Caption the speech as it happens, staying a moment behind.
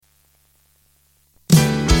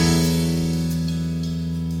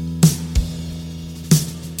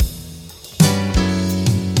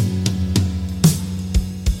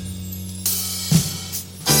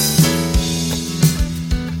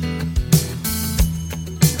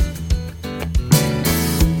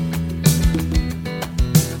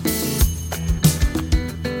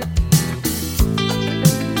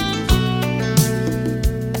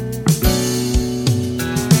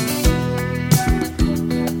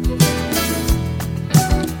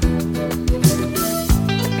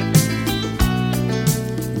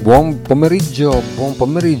Buon pomeriggio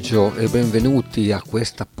e benvenuti a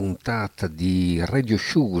questa puntata di Radio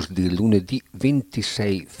Shoes di lunedì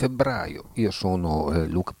 26 febbraio. Io sono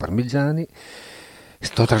Luca Parmiggiani,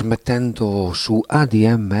 sto trasmettendo su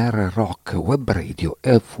ADMR Rock Web Radio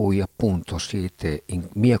e voi appunto siete in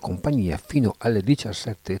mia compagnia fino alle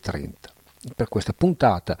 17:30. Per questa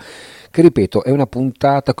puntata, che ripeto, è una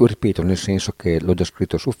puntata, nel senso che l'ho già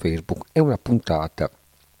scritto su Facebook, è una puntata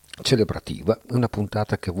celebrativa, una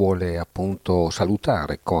puntata che vuole appunto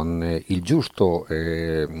salutare con il giusto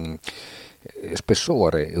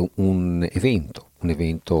spessore un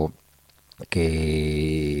evento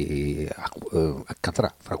che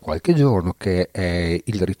accadrà fra qualche giorno, che è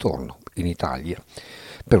il ritorno in Italia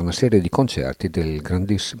per una serie di concerti del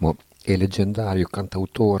grandissimo e leggendario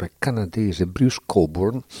cantautore canadese Bruce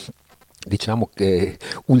Cockburn. Diciamo che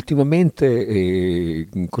ultimamente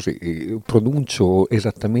pronuncio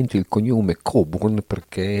esattamente il cognome Cockburn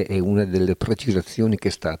perché è una delle precisazioni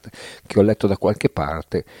che ho letto da qualche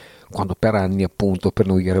parte, quando per anni appunto per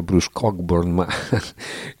noi era Bruce Cockburn, ma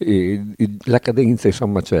la cadenza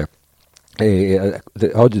insomma c'è.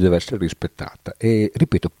 Oggi deve essere rispettata e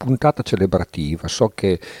ripeto, puntata celebrativa. So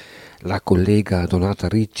che la collega Donata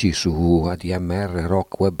Ricci su ADMR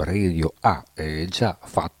Rock Web Radio ha già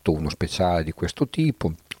fatto uno speciale di questo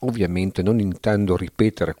tipo. Ovviamente non intendo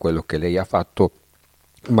ripetere quello che lei ha fatto,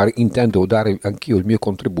 ma intendo dare anch'io il mio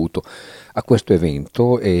contributo a questo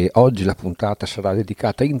evento, e oggi la puntata sarà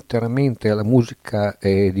dedicata interamente alla musica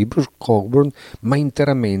di Bruce Cockburn, ma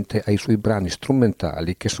interamente ai suoi brani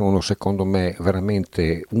strumentali, che sono secondo me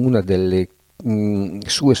veramente una delle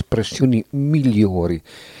sue espressioni migliori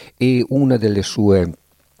e una delle sue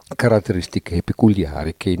caratteristiche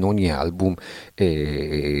peculiari che in ogni album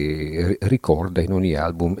ricorda, in ogni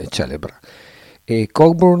album celebra. E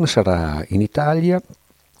Cockburn sarà in Italia,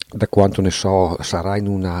 da quanto ne so sarà in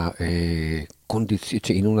una in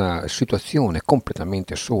una situazione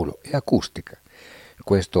completamente solo e acustica.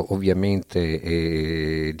 Questo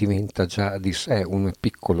ovviamente diventa già di sé un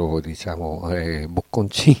piccolo, diciamo,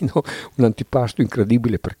 bocconcino, un antipasto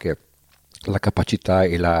incredibile, perché la capacità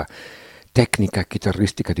e la tecnica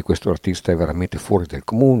chitarristica di questo artista è veramente fuori del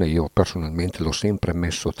comune. Io personalmente l'ho sempre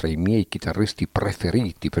messo tra i miei chitarristi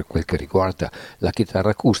preferiti per quel che riguarda la chitarra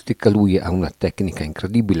acustica. Lui ha una tecnica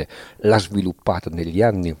incredibile, l'ha sviluppata negli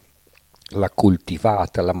anni, l'ha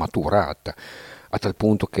coltivata, l'ha maturata, a tal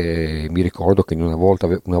punto che mi ricordo che una volta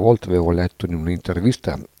avevo letto in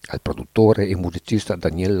un'intervista al produttore e musicista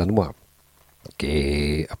Daniel Lanois,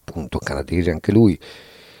 che appunto canadese anche lui,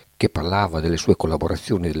 che parlava delle sue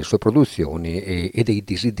collaborazioni, delle sue produzioni e dei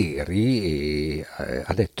desideri, e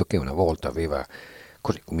ha detto che una volta aveva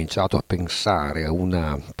cominciato a pensare a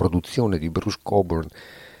una produzione di Bruce Cockburn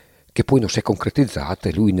che poi non si è concretizzata,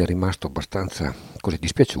 e lui ne è rimasto abbastanza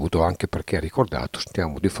dispiaciuto, anche perché ha ricordato: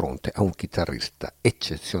 stiamo di fronte a un chitarrista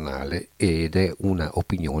eccezionale, ed è una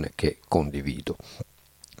opinione che condivido.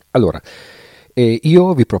 Allora,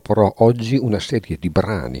 io vi proporrò oggi una serie di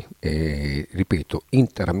brani, ripeto,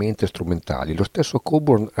 interamente strumentali. Lo stesso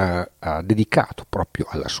Cockburn ha dedicato proprio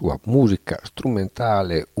alla sua musica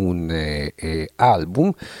strumentale un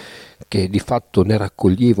album che di fatto ne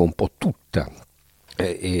raccoglieva un po' tutta,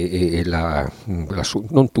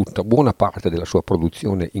 non tutta, buona parte della sua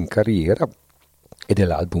produzione in carriera, ed è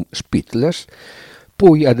l'album Speechless.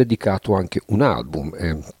 Poi ha dedicato anche un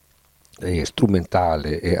album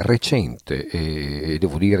strumentale recente, e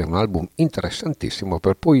devo dire un album interessantissimo,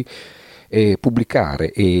 per poi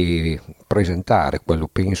pubblicare e presentare quello,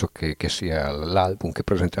 penso che sia l'album che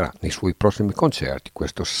presenterà nei suoi prossimi concerti,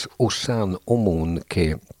 questo S01E17,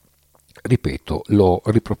 che ripeto lo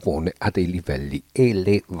ripropone a dei livelli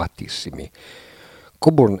elevatissimi.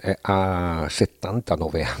 Cockburn ha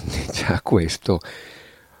 79 anni già, questo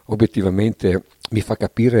obiettivamente mi fa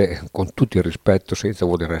capire, con tutto il rispetto, senza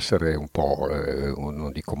voler essere un po',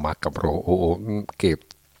 non dico macabro, che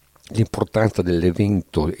l'importanza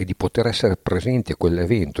dell'evento e di poter essere presenti a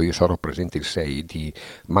quell'evento, io sarò presente il 6 di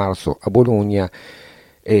marzo a Bologna,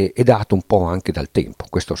 è dato un po' anche dal tempo.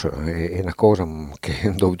 Questo è una cosa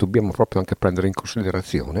che dobbiamo proprio anche prendere in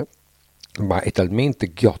considerazione, ma è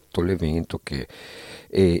talmente ghiotto l'evento che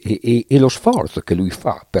e lo sforzo che lui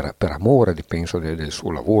fa per amore, penso, del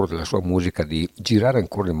suo lavoro, della sua musica, di girare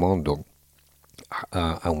ancora il mondo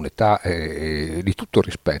a un'età di tutto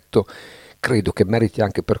rispetto, credo che meriti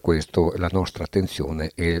anche per questo la nostra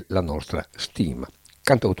attenzione e la nostra stima.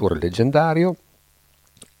 Cantautore leggendario,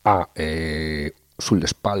 ha sulle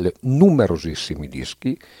spalle numerosissimi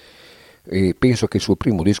dischi, E penso che il suo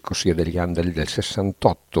primo disco sia degli anni del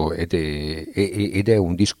 68 ed è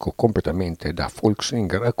un disco completamente da folk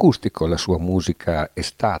singer acustico. La sua musica è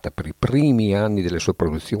stata per i primi anni delle sue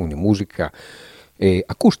produzioni musica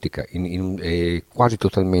acustica, quasi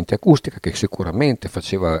totalmente acustica, che sicuramente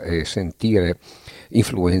faceva sentire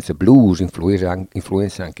influenze blues,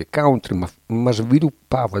 influenze anche country, ma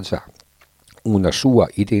sviluppava già una sua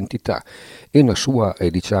identità e una sua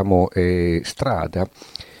strada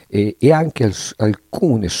e anche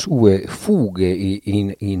alcune sue fughe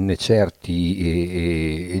in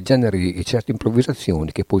certi generi e certe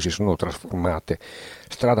improvvisazioni che poi si sono trasformate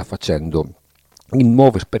strada facendo in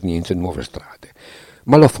nuove esperienze, in nuove strade.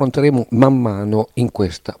 Ma lo affronteremo man mano in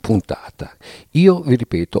questa puntata. Io, vi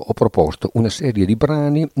ripeto, ho proposto una serie di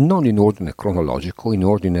brani non in ordine cronologico, in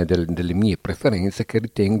ordine delle mie preferenze, che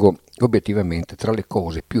ritengo obiettivamente tra le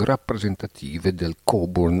cose più rappresentative del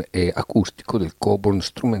Cockburn acustico, del Cockburn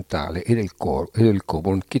strumentale e del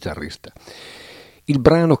Cockburn chitarrista. Il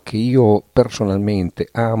brano che io personalmente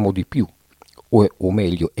amo di più, o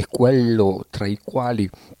meglio, è quello tra i quali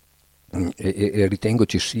e ritengo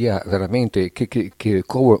ci sia veramente che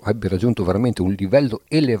Cockburn abbia raggiunto veramente un livello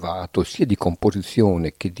elevato sia di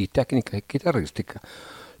composizione che di tecnica chitarristica,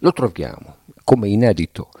 lo troviamo come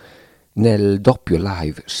inedito nel doppio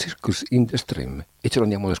live Circus in the Stream e ce lo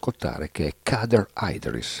andiamo ad ascoltare, che è Kader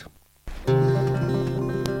Idris.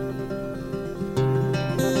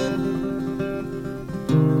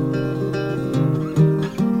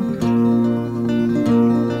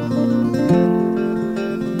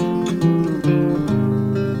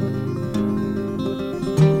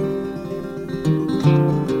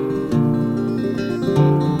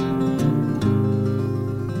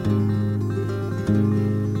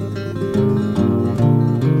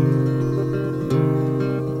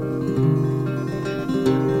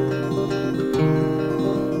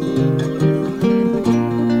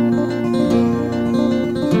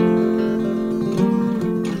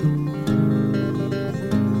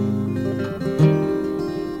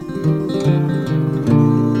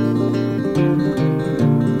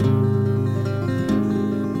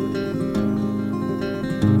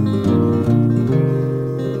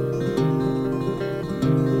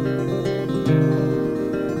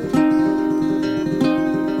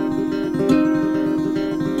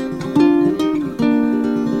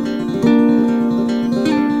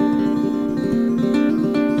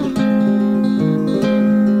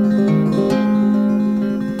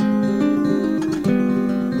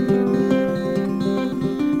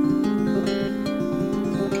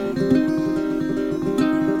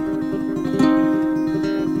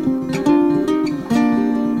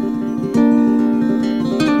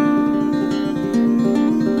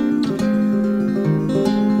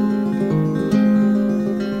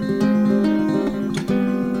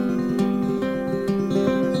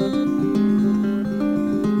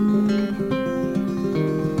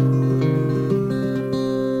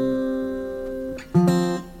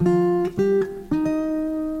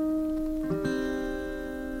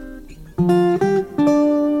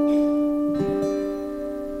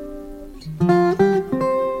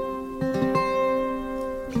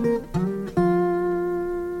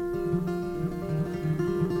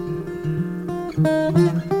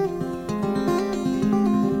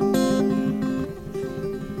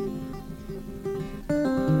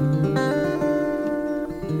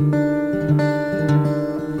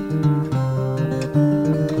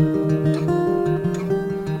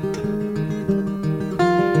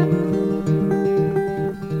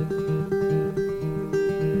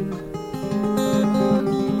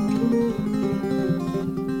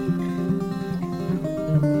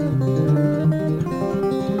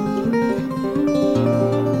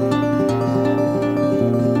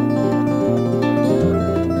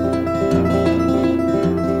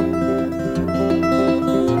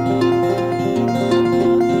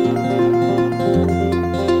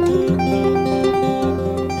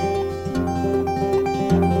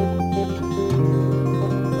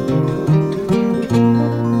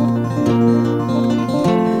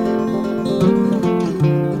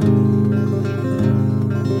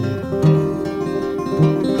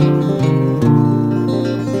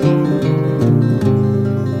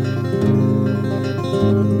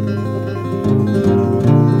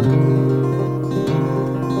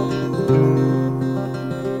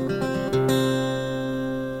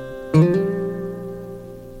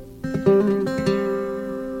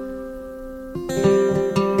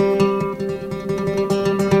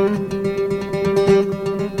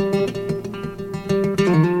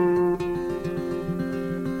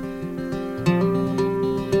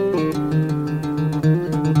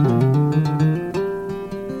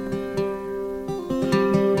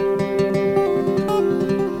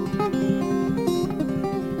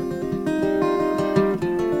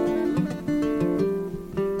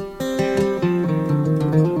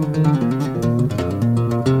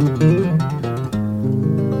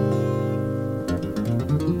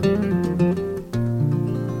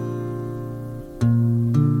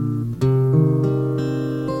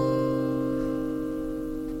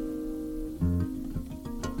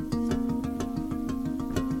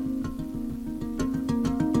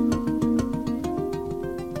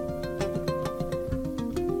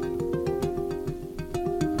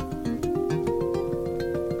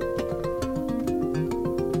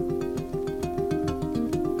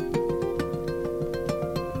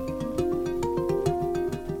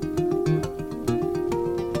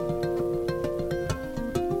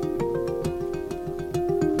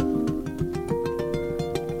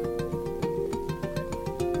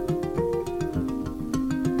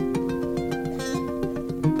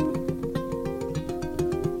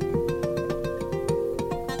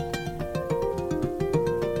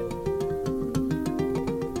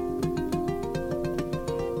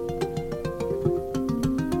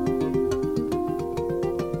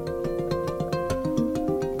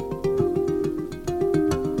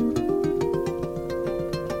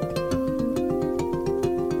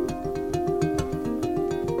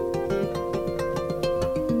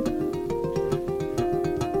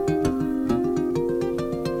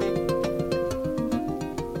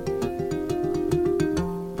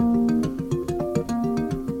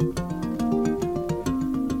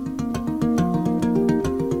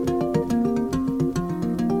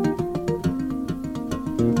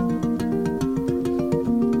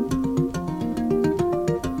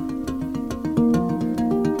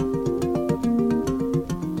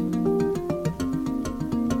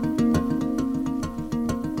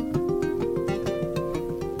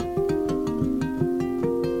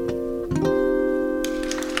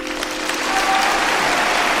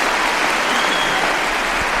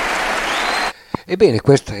 Ebbene,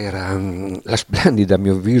 questa era la splendida, a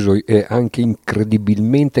mio avviso, e anche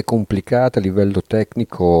incredibilmente complicata a livello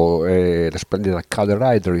tecnico, la splendida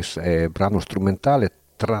Color Idris, brano strumentale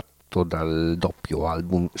tratto dal doppio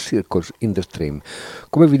album Circles in the Stream.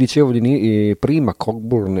 Come vi dicevo prima,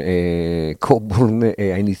 Cockburn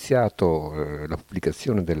ha iniziato la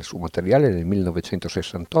pubblicazione del suo materiale nel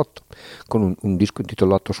 1968 con un disco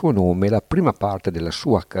intitolato a suo nome. La prima parte della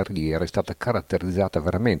sua carriera è stata caratterizzata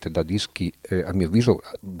veramente da dischi, a mio avviso,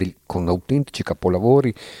 con autentici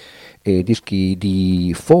capolavori, dischi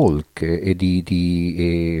di folk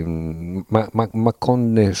ma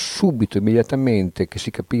con subito, immediatamente, che si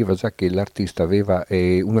capiva già che l'artista aveva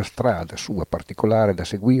una strada sua particolare da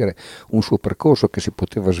seguire, un suo percorso che si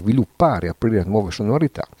poteva sviluppare, aprire a nuove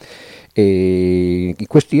sonorità. E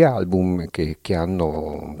questi album che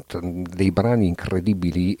hanno dei brani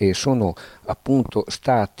incredibili e sono appunto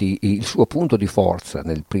stati il suo punto di forza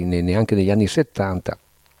neanche negli anni 70,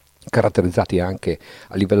 caratterizzati anche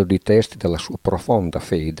a livello di testi dalla sua profonda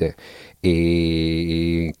fede,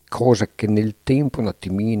 e cosa che nel tempo un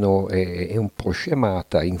attimino è un po'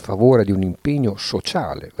 scemata in favore di un impegno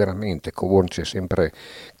sociale. Veramente Cockburn si è sempre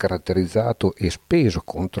caratterizzato e speso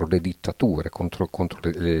contro le dittature, contro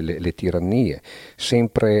le tirannie,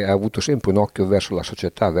 ha avuto sempre un occhio verso la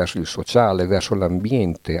società, verso il sociale, verso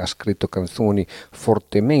l'ambiente, ha scritto canzoni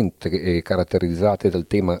fortemente caratterizzate dal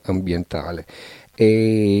tema ambientale.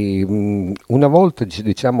 E una volta,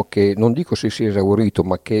 diciamo, che non dico se si è esaurito,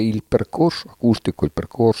 ma che il percorso acustico, il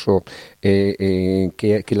percorso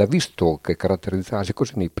che l'ha visto che caratterizzarsi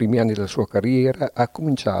così nei primi anni della sua carriera, ha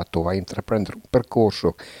cominciato a intraprendere un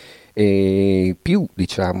percorso più,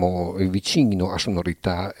 diciamo, vicino a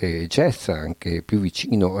sonorità jazz, anche più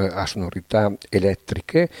vicino a sonorità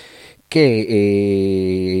elettriche,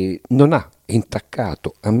 che non ha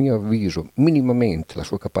intaccato, a mio avviso, minimamente la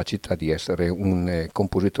sua capacità di essere un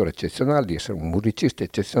compositore eccezionale, di essere un musicista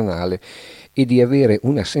eccezionale e di avere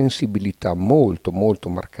una sensibilità molto molto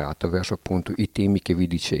marcata verso appunto i temi che vi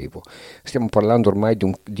dicevo. Stiamo parlando ormai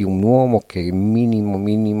di un uomo che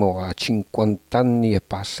minimo ha 50 anni e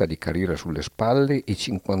passa di carriera sulle spalle e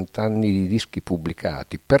 50 anni di dischi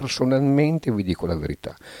pubblicati. Personalmente vi dico la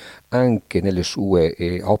verità, anche nelle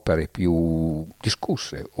sue opere più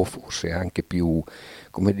discusse, o forse anche più,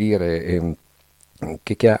 come dire,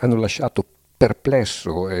 che hanno lasciato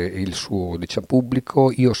perplesso il suo, diciamo,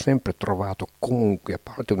 pubblico, io ho sempre trovato comunque, a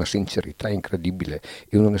parte una sincerità incredibile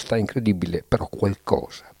e un'onestà incredibile, però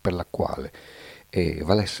qualcosa per la quale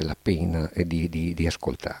valesse la pena di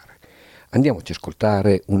ascoltare. Andiamoci a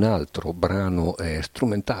ascoltare un altro brano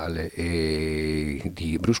strumentale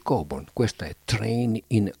di Bruce Cockburn. Questa è Train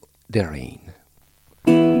in the Rain.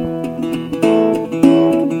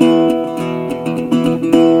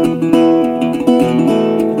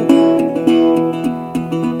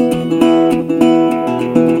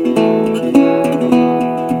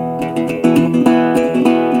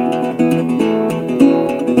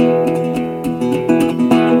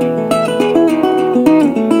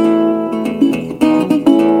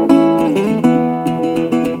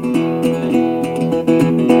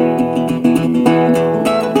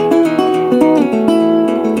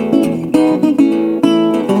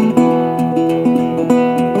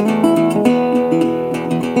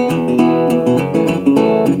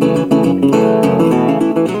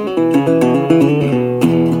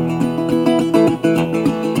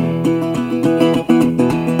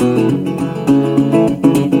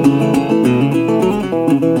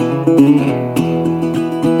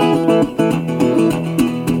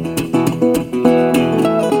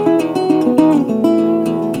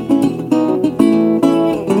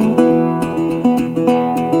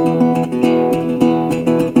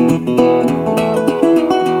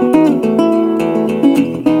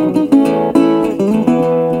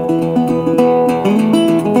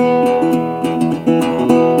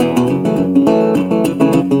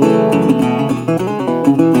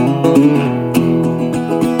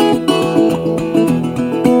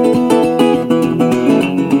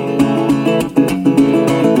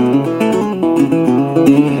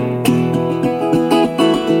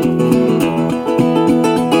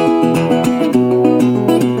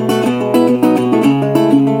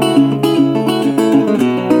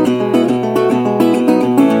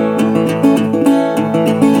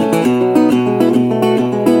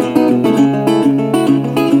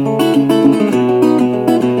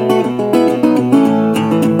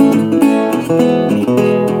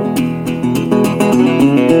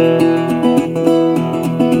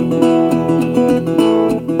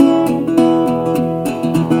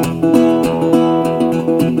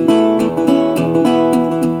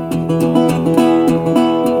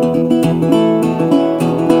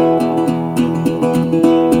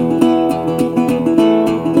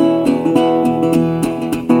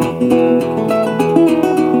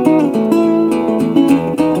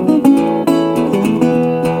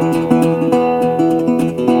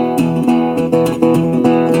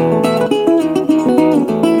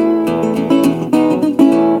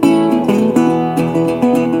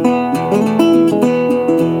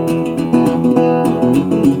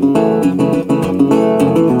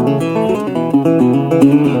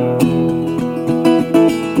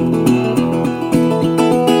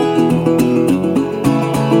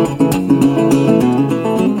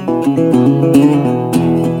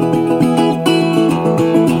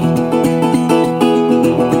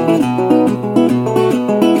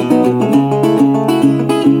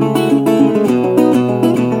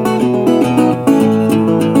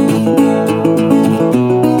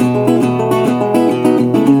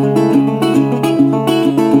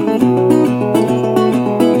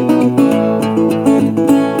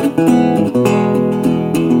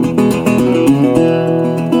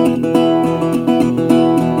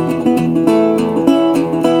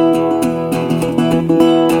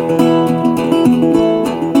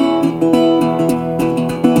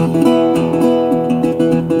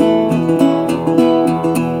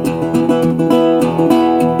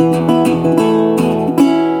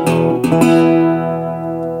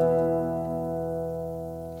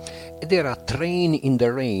 ed era Train in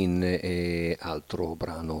the Rain, altro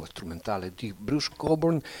brano strumentale di Bruce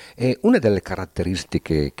Cockburn. Una delle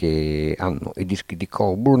caratteristiche che hanno i dischi di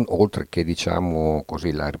Cockburn, oltre che diciamo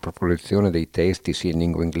così la riproposizione dei testi sia in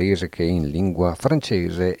lingua inglese che in lingua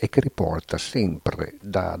francese, è che riporta sempre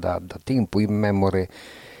da tempo immemore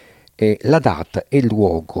la data e il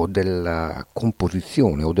luogo della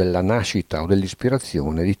composizione o della nascita o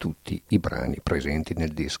dell'ispirazione di tutti i brani presenti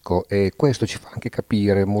nel disco, e questo ci fa anche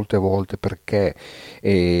capire molte volte perché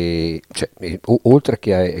oltre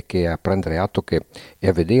che a prendere atto e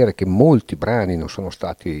a vedere che molti brani non sono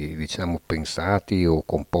stati diciamo pensati o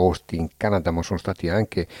composti in Canada, ma sono stati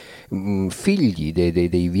anche figli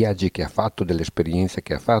dei viaggi che ha fatto, delle esperienze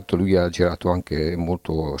che ha fatto. Lui ha girato anche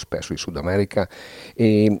molto spesso in Sud America,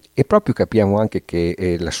 e proprio capiamo anche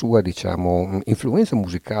che la sua diciamo influenza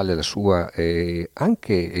musicale, la sua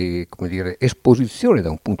anche come dire esposizione da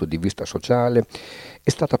un punto di vista sociale è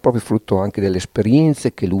stata proprio frutto anche delle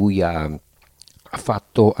esperienze che lui ha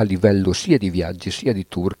fatto a livello sia di viaggi, sia di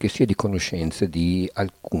tour, che sia di conoscenze di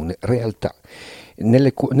alcune realtà,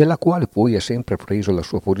 nella quale poi ha sempre preso la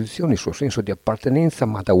sua posizione, il suo senso di appartenenza,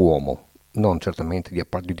 ma da uomo, non certamente di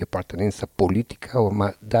appartenenza politica,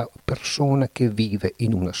 ma da persona che vive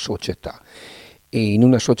in una società, e in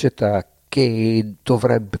una società che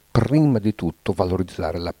dovrebbe prima di tutto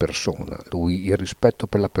valorizzare la persona. Lui il rispetto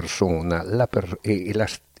per la persona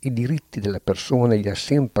i diritti della persona li ha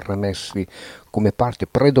sempre messi come parte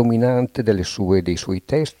predominante dei suoi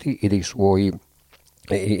testi e delle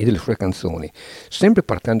sue canzoni, sempre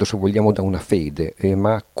partendo, se vogliamo, da una fede,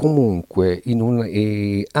 ma comunque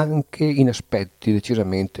anche in aspetti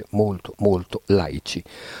decisamente molto molto laici.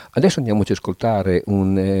 Adesso andiamoci ad ascoltare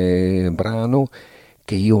un brano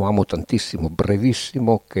che io amo tantissimo,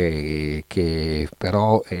 brevissimo, che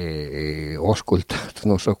però ho ascoltato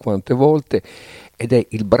non so quante volte, ed è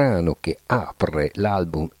il brano che apre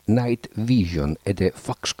l'album Night Vision, ed è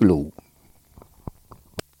Foxglove.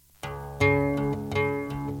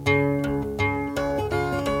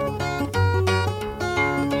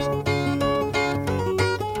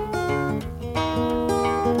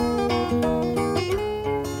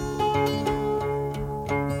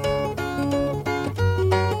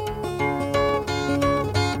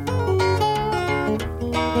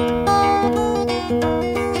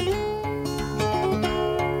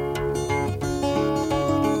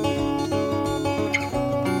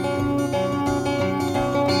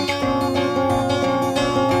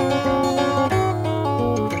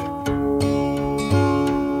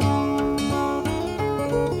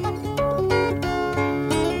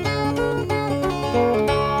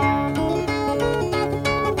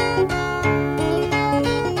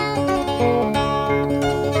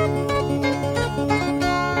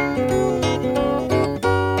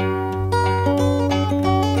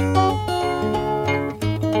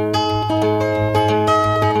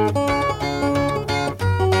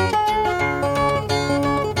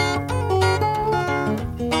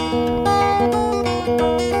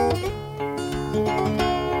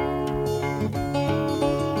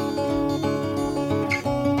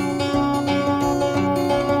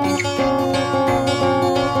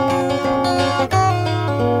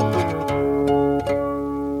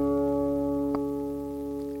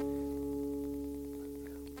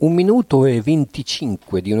 Un minuto e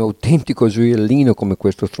 25 di un autentico gioiellino come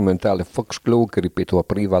questo strumentale Foxglove, che ripeto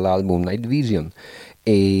apriva l'album Night Vision.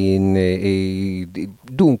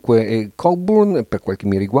 Dunque Cockburn, per quel che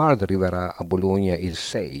mi riguarda, arriverà a Bologna il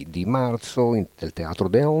 6 di marzo del Teatro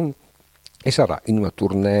Deon e sarà in una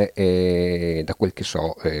tournée, da quel che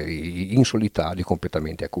so, in solitario,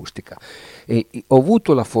 completamente acustica. Ho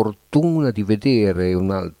avuto la fortuna di vedere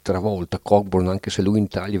un'altra volta Cockburn, anche se lui in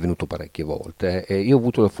Italia è venuto parecchie volte. Io ho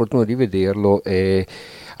avuto la fortuna di vederlo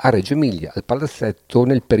a Reggio Emilia, al Palazzetto,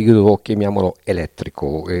 nel periodo, chiamiamolo,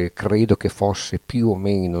 elettrico. Credo che fosse più o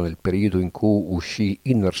meno nel periodo in cui uscì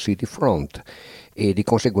Inner City Front, e di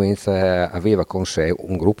conseguenza aveva con sé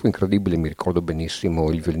un gruppo incredibile. Mi ricordo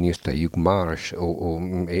benissimo il violinista Hugh Marsh,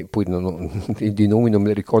 e poi di nomi non me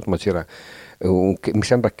li ricordo, ma c'era mi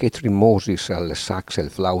sembra Catherine Moses al sax e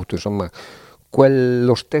al flauto, insomma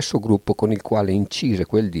quello stesso gruppo con il quale incise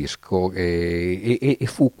quel disco, e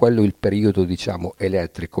fu quello il periodo diciamo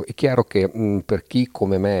elettrico. È chiaro che per chi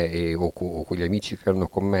come me o con gli amici che erano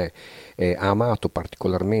con me ha amato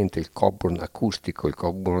particolarmente il Cockburn acustico, il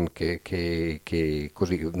Cockburn che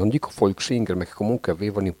così, non dico folk singer, ma che comunque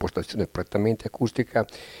aveva un'impostazione prettamente acustica,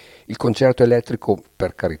 il concerto elettrico,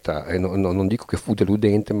 per carità, non dico che fu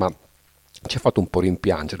deludente, ma ci ha fatto un po'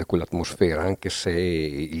 rimpiangere quell'atmosfera, anche se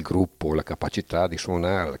il gruppo, la capacità di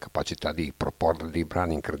suonare, la capacità di proporre dei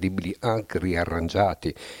brani incredibili, anche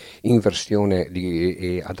riarrangiati in versione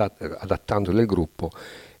adattandoli al gruppo,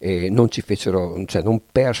 non ci fecero, cioè non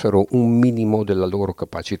persero un minimo della loro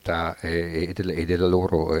capacità e della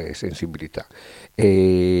loro sensibilità.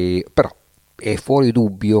 Però è fuori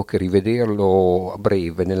dubbio che rivederlo a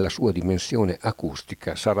breve nella sua dimensione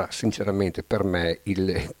acustica sarà sinceramente per me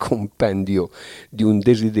il compendio di un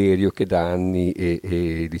desiderio che da anni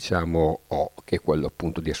diciamo ho, che è quello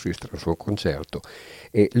appunto di assistere al suo concerto.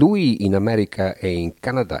 E lui in America e in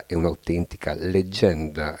Canada è un'autentica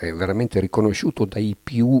leggenda, è veramente riconosciuto dai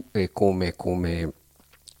più come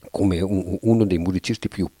uno dei musicisti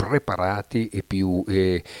più preparati e più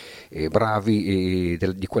bravi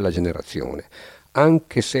di quella generazione.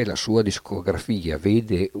 Anche se la sua discografia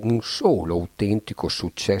vede un solo autentico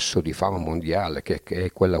successo di fama mondiale, che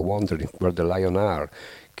è quella Wandering Where the Lion Are,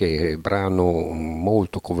 che è un brano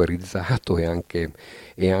molto coverizzato e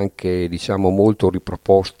anche diciamo, molto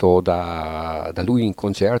riproposto da lui in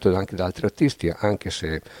concerto e anche da altri artisti, anche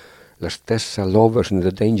se la stessa Lovers in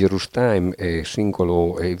the Dangerous Time,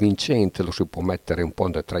 singolo vincente, lo si può mettere un po'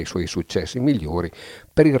 tra i suoi successi migliori.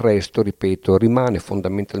 Per il resto, ripeto, rimane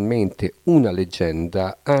fondamentalmente una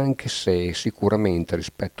leggenda, anche se sicuramente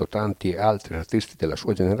rispetto a tanti altri artisti della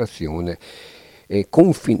sua generazione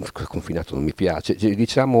confinato non mi piace,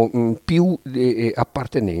 diciamo più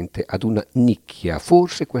appartenente ad una nicchia.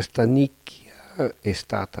 Forse questa nicchia è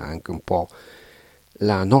stata anche un po'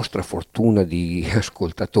 la nostra fortuna di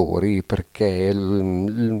ascoltatori, perché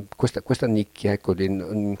questa nicchia ecco,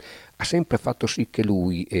 ha sempre fatto sì che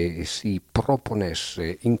lui si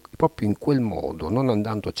proponesse proprio in quel modo, non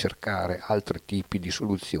andando a cercare altri tipi di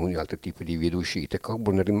soluzioni, altri tipi di vie d'uscita.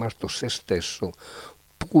 Cockburn è rimasto se stesso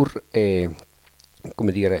pur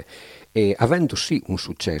come dire, avendo sì un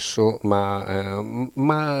successo, ma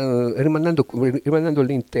rimanendo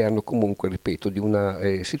all'interno comunque, ripeto, di una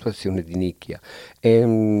situazione di nicchia.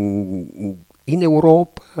 In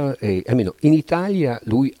Europa, almeno in Italia,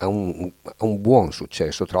 lui ha un buon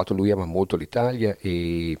successo, tra l'altro lui ama molto l'Italia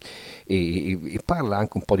e parla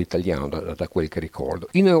anche un po' di italiano da quel che ricordo.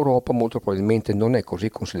 In Europa molto probabilmente non è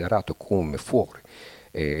così considerato come fuori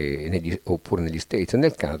oppure negli States e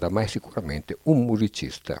nel Canada, ma è sicuramente un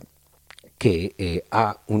musicista che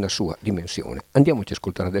ha una sua dimensione. Andiamoci a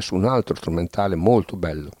ascoltare adesso un altro strumentale molto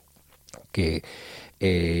bello che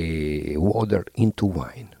è Water into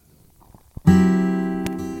Wine.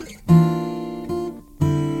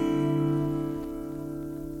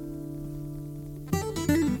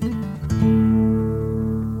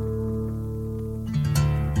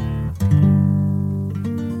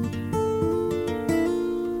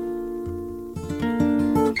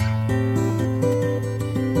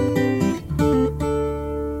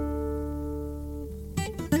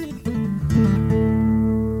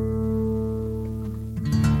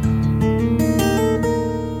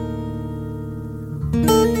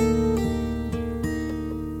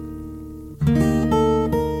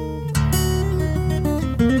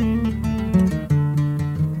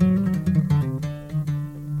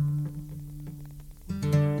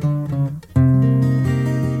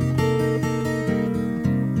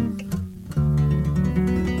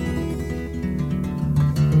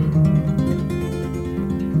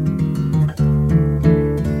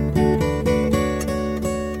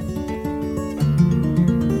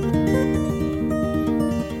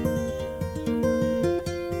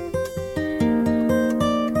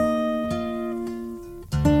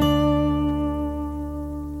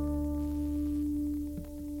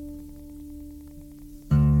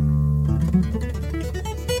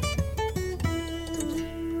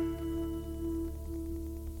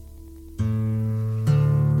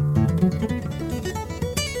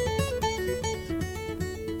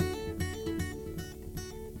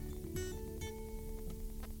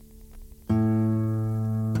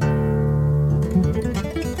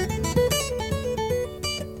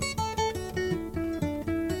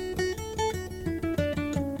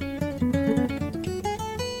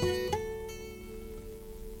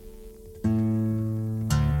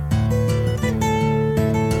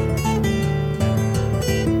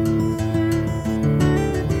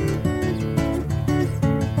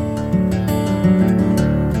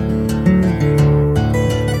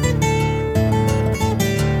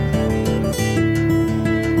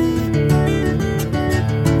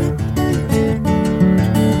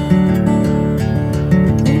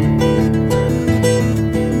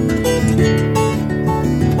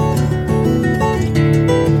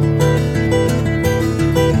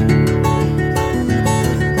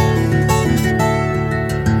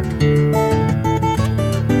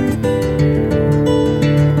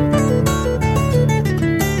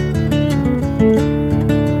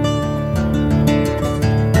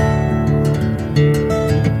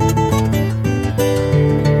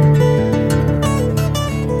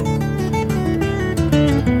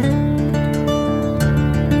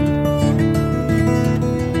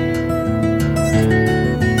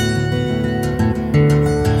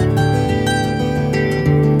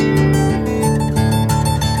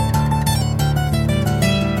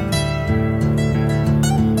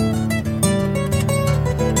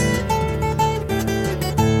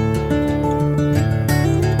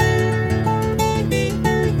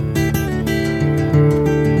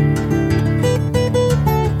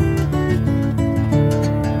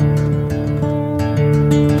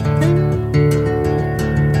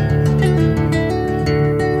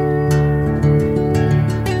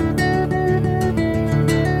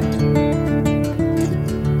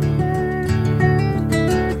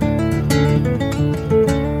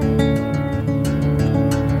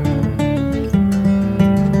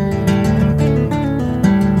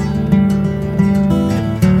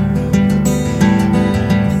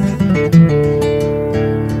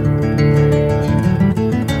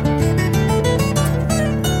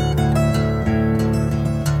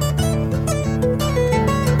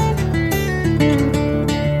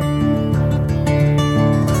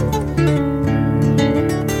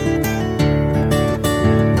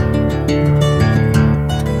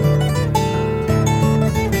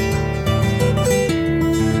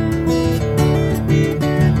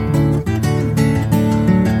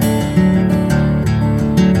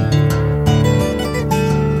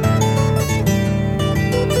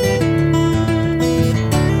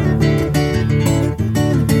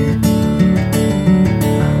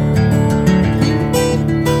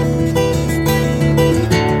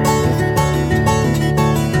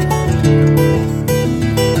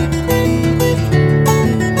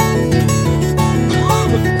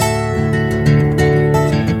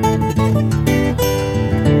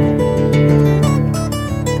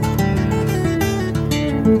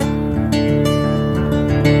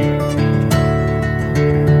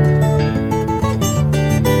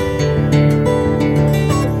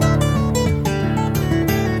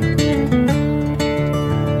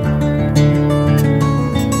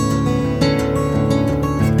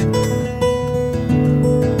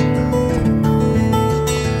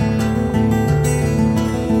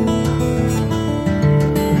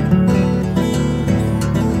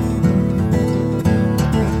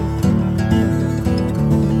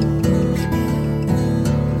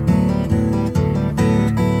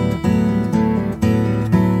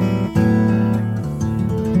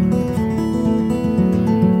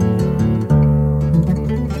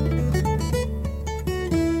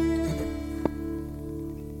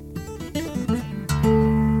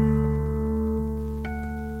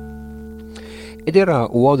 ed era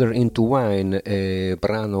Water into Wine,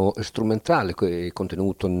 brano strumentale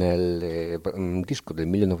contenuto nel disco del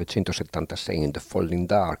 1976, The Falling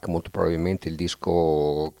Dark, molto probabilmente il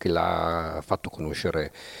disco che l'ha fatto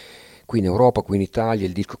conoscere qui in Europa, qui in Italia,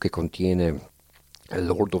 il disco che contiene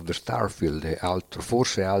Lord of the Starfield,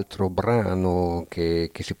 forse altro brano che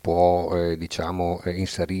si può diciamo,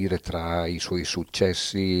 inserire tra i suoi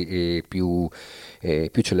successi più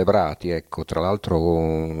celebrati. Ecco, tra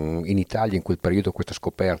l'altro in Italia in quel periodo questa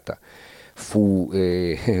scoperta fu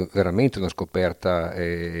veramente una scoperta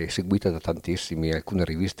seguita da tantissimi, alcune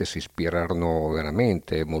riviste si ispirarono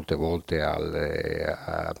veramente molte volte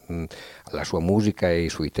alla sua musica e ai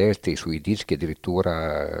suoi testi, ai suoi dischi,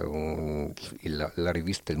 addirittura la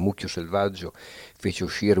rivista Il Mucchio Selvaggio fece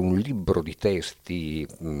uscire un libro di testi,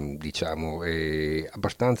 diciamo,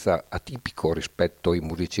 abbastanza atipico rispetto ai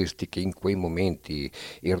musicisti che in quei momenti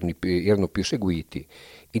erano più seguiti,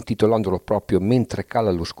 intitolandolo proprio Mentre cala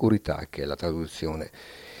l'oscurità, che è la traduzione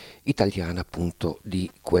italiana appunto di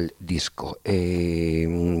quel disco.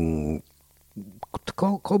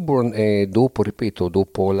 Cockburn, dopo, ripeto,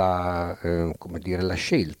 dopo come dire, la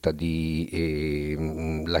scelta di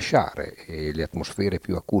lasciare le atmosfere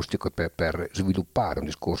più acustiche per sviluppare un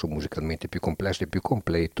discorso musicalmente più complesso e più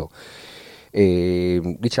completo,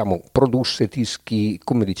 diciamo, produsse dischi,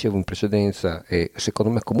 come dicevo in precedenza,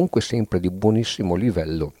 secondo me comunque sempre di buonissimo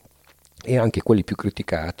livello, e anche quelli più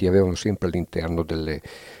criticati avevano sempre all'interno delle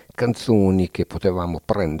canzoni che potevamo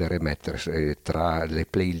prendere e mettere tra le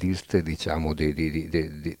playlist, diciamo,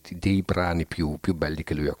 dei brani più belli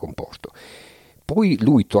che lui ha composto. Poi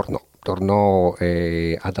lui tornò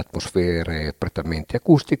ad atmosfere prettamente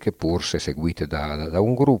acustiche, pur se seguite da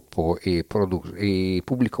un gruppo, e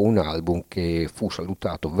pubblicò un album che fu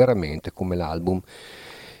salutato veramente come l'album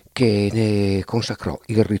che ne consacrò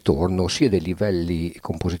il ritorno sia dei livelli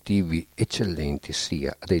compositivi eccellenti,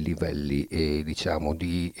 sia dei livelli diciamo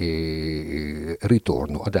di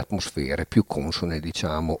ritorno ad atmosfere più consone,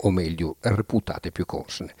 diciamo, o meglio reputate più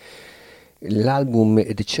consone. L'album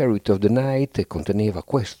The Chariot of the Night conteneva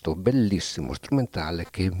questo bellissimo strumentale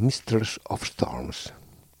che è Mistress of Storms.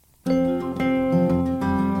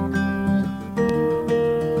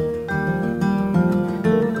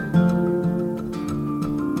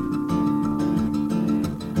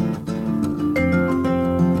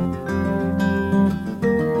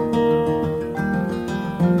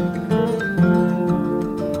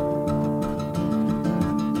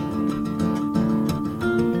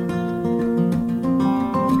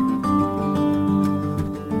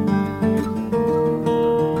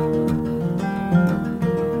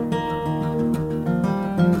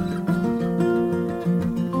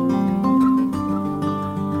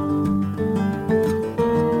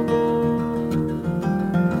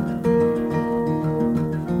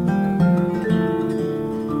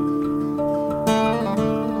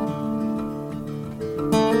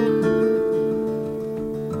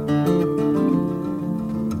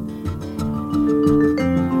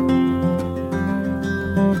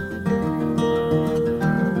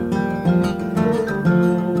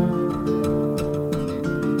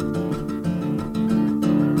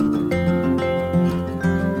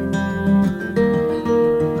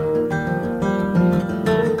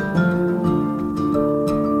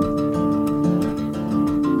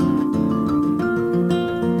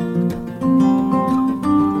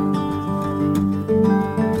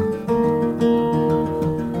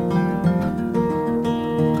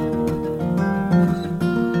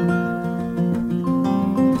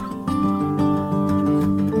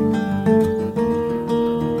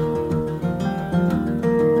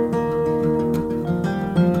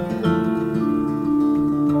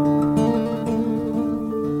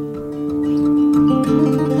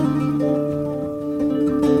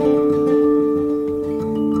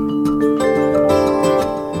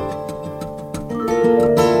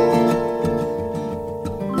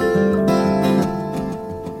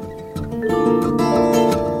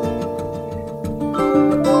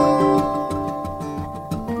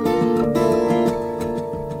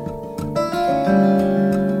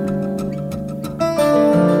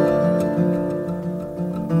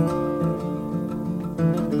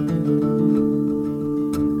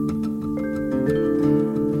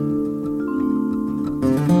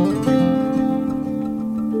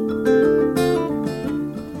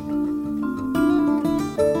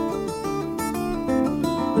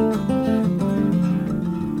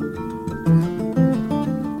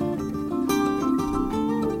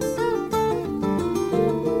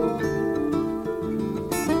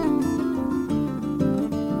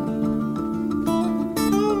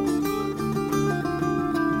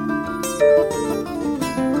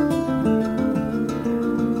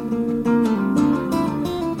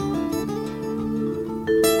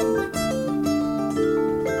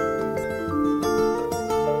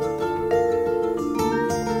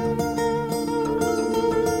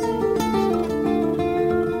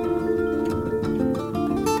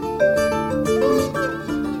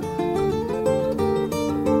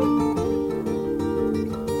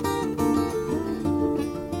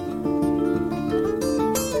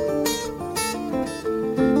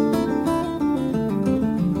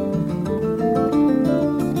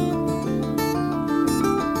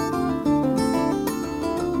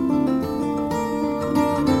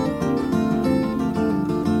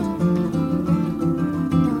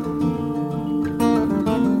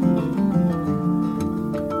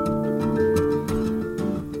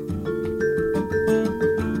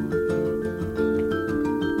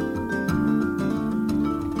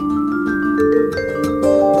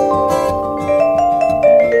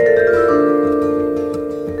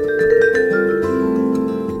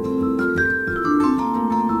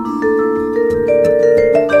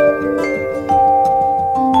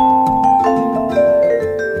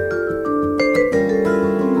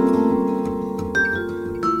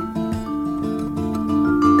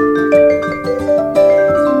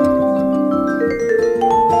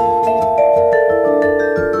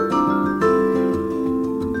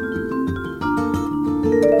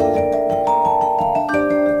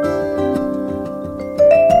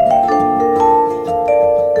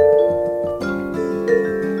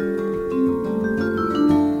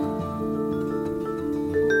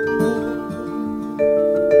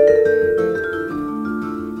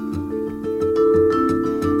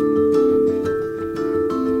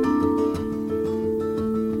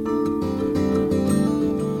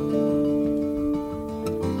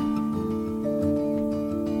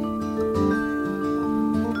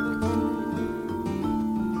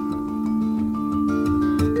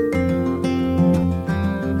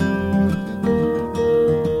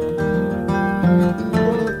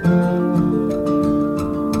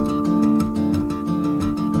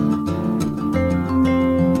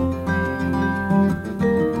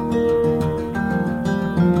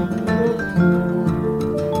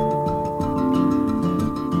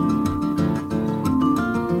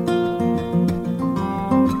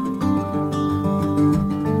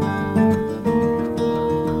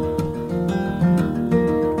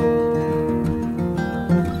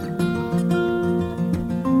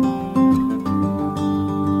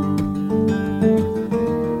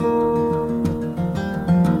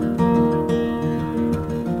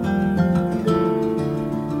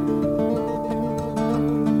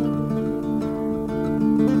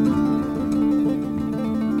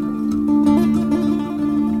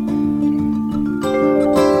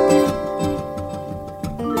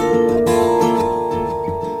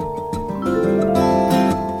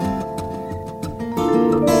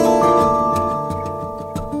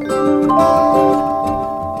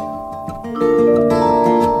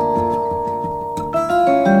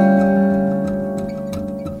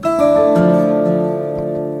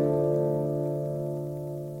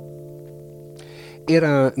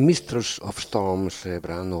 Era Mistress of Storms,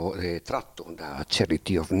 brano tratto da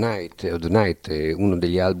Charity of the Night, uno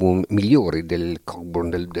degli album migliori del Cockburn,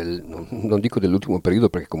 non dico dell'ultimo periodo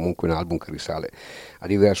perché comunque è un album che risale a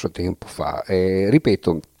diverso tempo fa.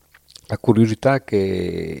 Ripeto, la curiosità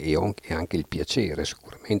e anche il piacere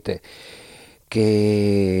sicuramente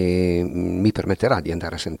che mi permetterà di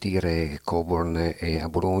andare a sentire Cockburn a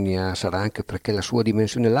Bologna sarà anche perché la sua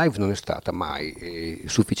dimensione live non è stata mai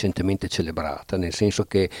sufficientemente celebrata, nel senso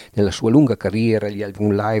che nella sua lunga carriera gli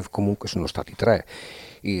album live comunque sono stati tre.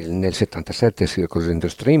 Nel 77 Circles in the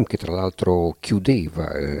Stream, che tra l'altro chiudeva,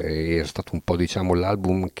 era stato un po' diciamo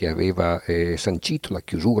l'album che aveva sancito la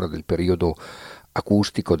chiusura del periodo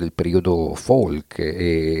acustico, del periodo folk,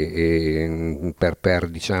 per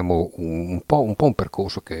diciamo un po' un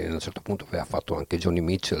percorso che a un certo punto aveva fatto anche Johnny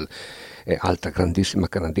Mitchell, altra grandissima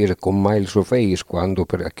canadese, con Miles of Ace, quando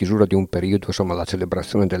per la chiusura di un periodo insomma la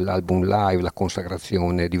celebrazione dell'album live, la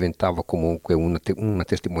consacrazione diventava comunque una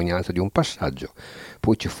testimonianza di un passaggio.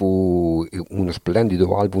 Poi ci fu uno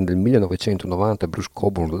splendido album del 1990, Bruce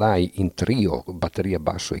Cockburn live in trio, batteria,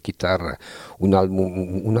 basso e chitarra, un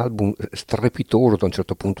album strepitoso da un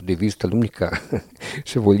certo punto di vista. L'unica,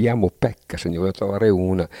 se vogliamo, pecca, se ne voglio trovare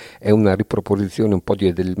una, è una riproposizione un po'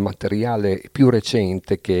 del materiale più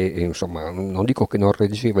recente che insomma non dico che non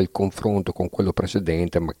reggeva il confronto con quello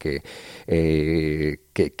precedente, ma che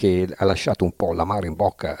ha lasciato un po' l'amaro in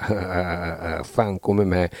bocca a fan come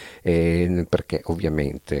me, perché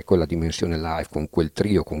ovviamente quella dimensione live con quel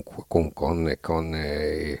trio,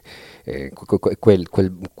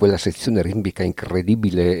 quella sezione ritmica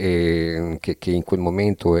incredibile che in quel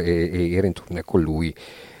momento era in tournée con lui,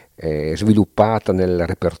 sviluppata nel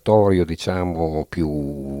repertorio diciamo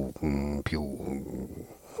più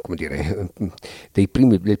come dire,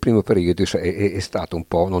 del primo periodo, è stato un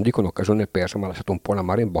po', non dico un'occasione persa, ma ha lasciato un po'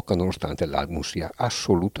 l'amaro in bocca, nonostante l'album sia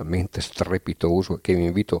assolutamente strepitoso, che vi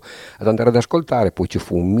invito ad andare ad ascoltare. Poi ci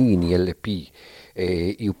fu un mini LP,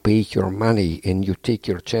 You Pay Your Money and You Take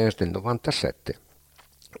Your Chance del 97.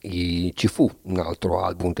 Ci fu un altro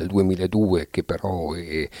album del 2002 che però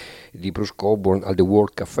è di Bruce Cockburn al The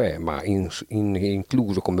World Café, ma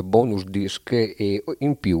incluso come bonus disc, e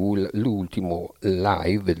in più l'ultimo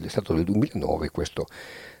live è stato del 2009, questo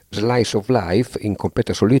Slice of Life in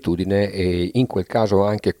completa solitudine, e in quel caso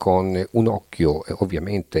anche con un occhio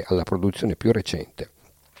ovviamente alla produzione più recente,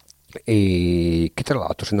 e che tra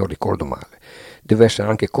l'altro, se non ricordo male, deve essere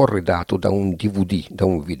anche corredato da un DVD, da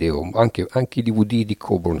un video. Anche i DVD di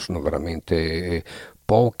Cockburn sono veramente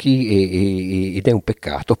pochi, ed è un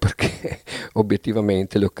peccato perché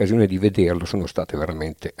obiettivamente le occasioni di vederlo sono state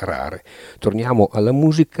veramente rare. Torniamo alla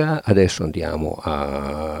musica, adesso andiamo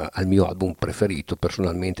al mio album preferito,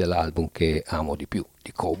 personalmente l'album che amo di più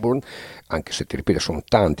di Cockburn, anche se ti ripeto sono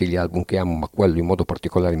tanti gli album che amo, ma quello in modo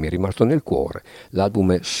particolare mi è rimasto nel cuore.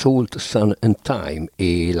 L'album è Salt, Sun and Time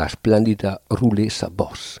e la splendida Roulé Sa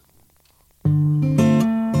Bosse.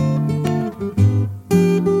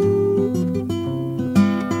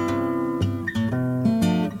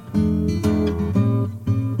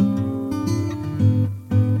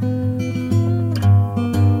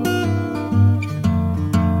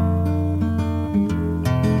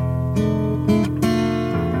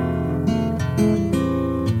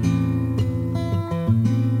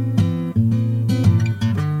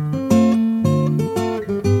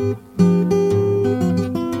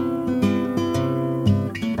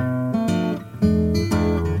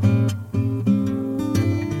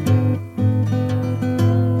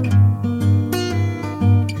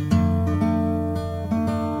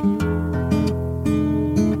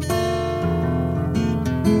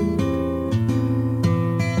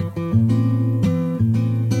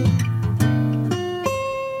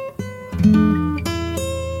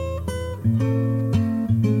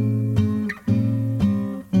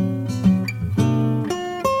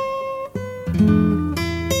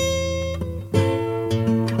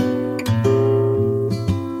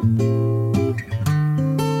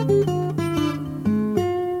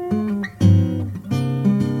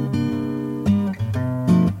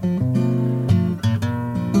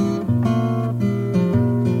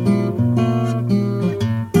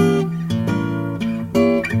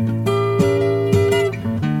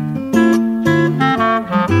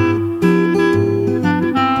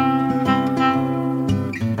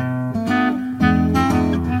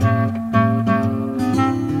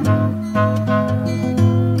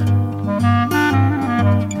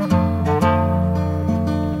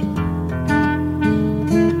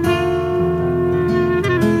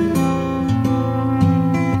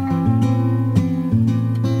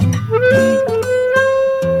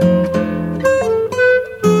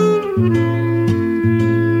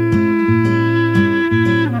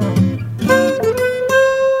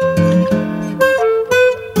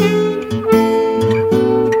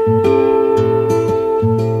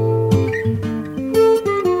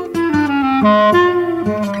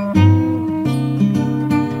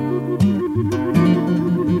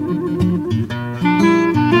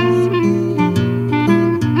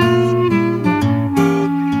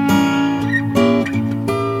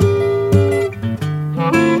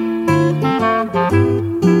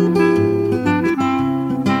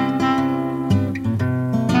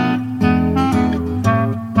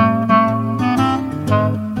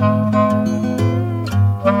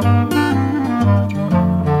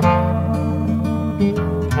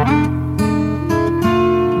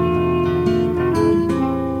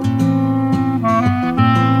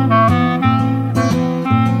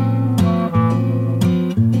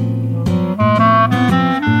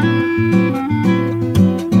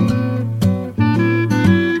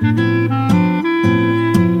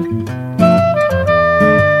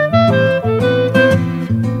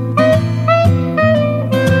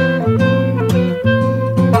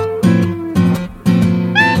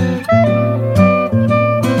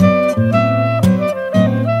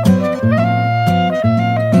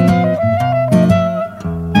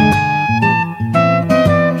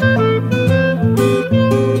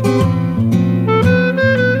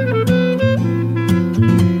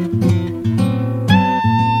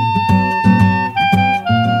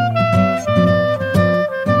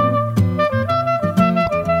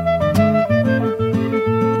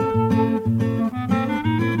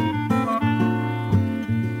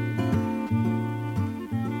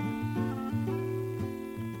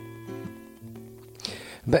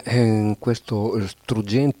 Questo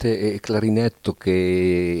struggente clarinetto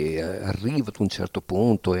che arriva ad un certo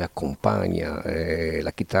punto e accompagna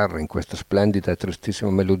la chitarra in questa splendida e tristissima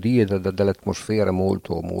melodia dall'atmosfera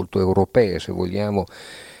molto, molto europea, se vogliamo,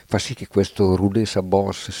 fa sì che questo Rudessa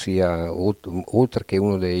Boss sia, oltre che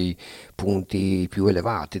uno dei punti più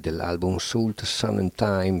elevati dell'album Salt, Sun and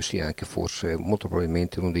Time, sia anche forse molto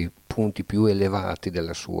probabilmente uno dei punti più elevati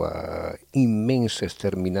della sua immensa e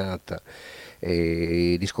sterminata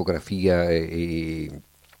discografia e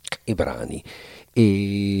brani.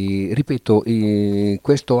 E ripeto,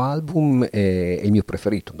 questo album è il mio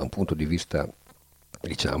preferito da un punto di vista,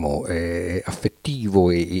 diciamo,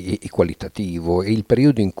 affettivo e qualitativo. È il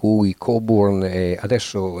periodo in cui Cockburn,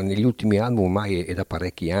 adesso negli ultimi album, ormai è da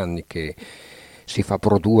parecchi anni che si fa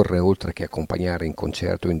produrre, oltre che accompagnare in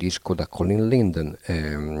concerto in disco, da Colin Linden.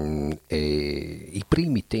 E i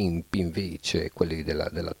primi tempi invece, quelli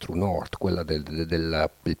della True North, quella del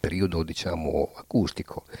periodo, diciamo,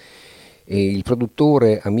 acustico, e il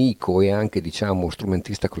produttore amico e anche, diciamo,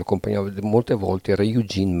 strumentista che lo accompagnava molte volte era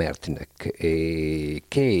Eugene Martinek,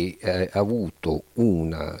 che ha avuto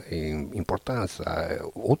una importanza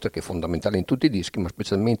oltre che fondamentale in tutti i dischi, ma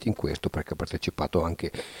specialmente in questo, perché ha partecipato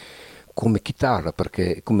anche come chitarra,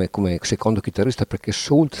 perché come secondo chitarrista, perché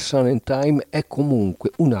Salt, Sun and Time è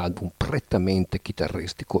comunque un album prettamente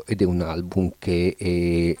chitarristico ed è un album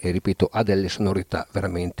che ripeto, ha delle sonorità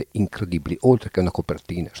veramente incredibili, oltre che una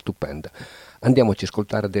copertina stupenda. Andiamoci a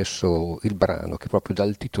ascoltare adesso il brano che proprio dà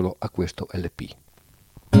il titolo a questo LP.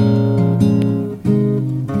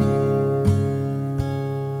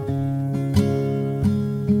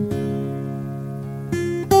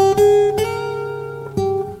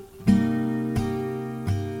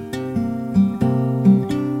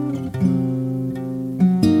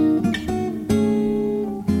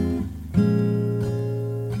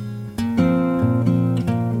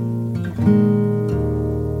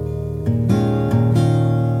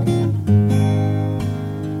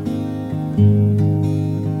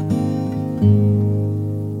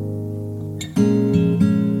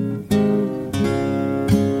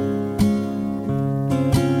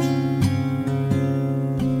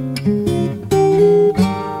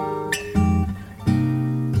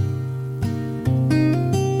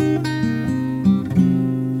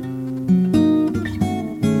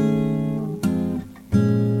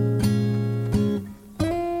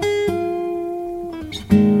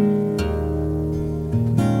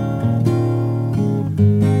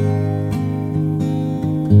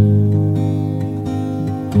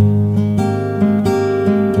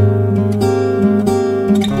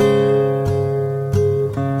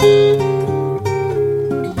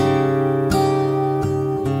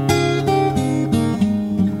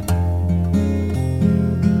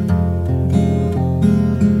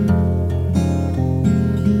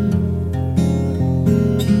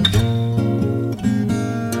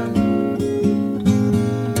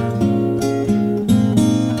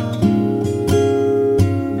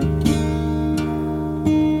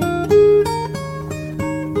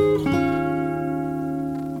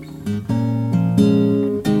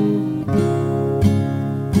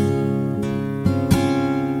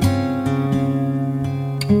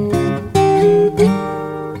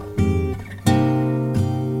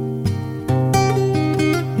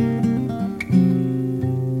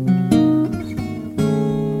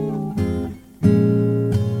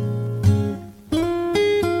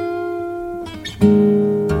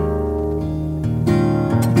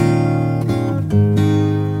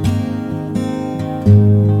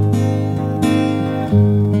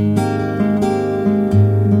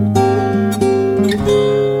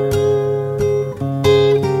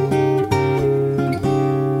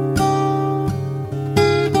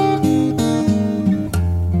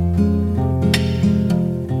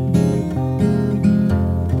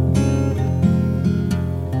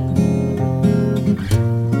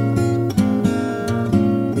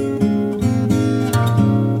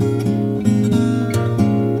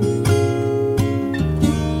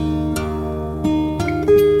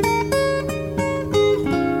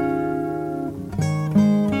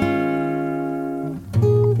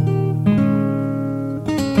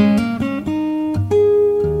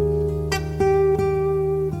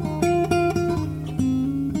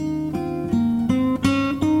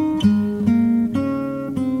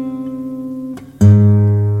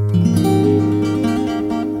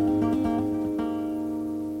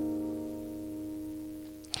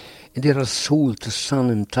 ed era Salt, Sun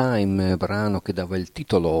and Time, brano che dava il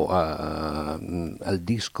titolo al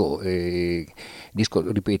disco,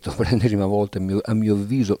 disco, ripeto, per l'ennesima volta, a mio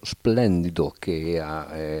avviso splendido,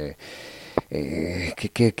 che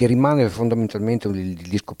rimane fondamentalmente il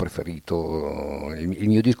disco preferito, il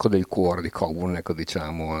mio disco del cuore di Cockburn, ecco,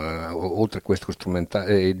 diciamo, oltre a questo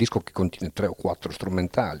disco che contiene 3 o 4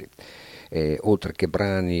 strumentali. Oltre che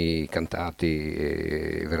brani cantati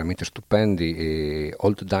veramente stupendi,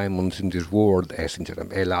 All the Diamonds in This World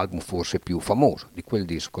è l'album forse più famoso di quel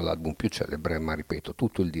disco, l'album più celebre, ma ripeto,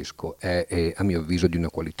 tutto il disco è a mio avviso di una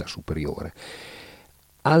qualità superiore.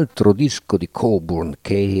 Altro disco di Cockburn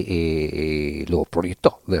che lo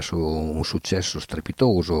proiettò verso un successo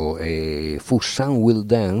strepitoso fu Sun Will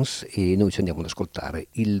Dance, e noi ci andiamo ad ascoltare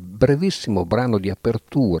il brevissimo brano di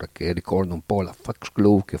apertura che ricorda un po' la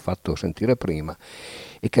Foxglove che ho fatto sentire prima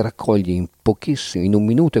e che raccoglie in un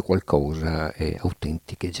minuto e qualcosa,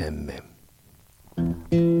 autentiche gemme.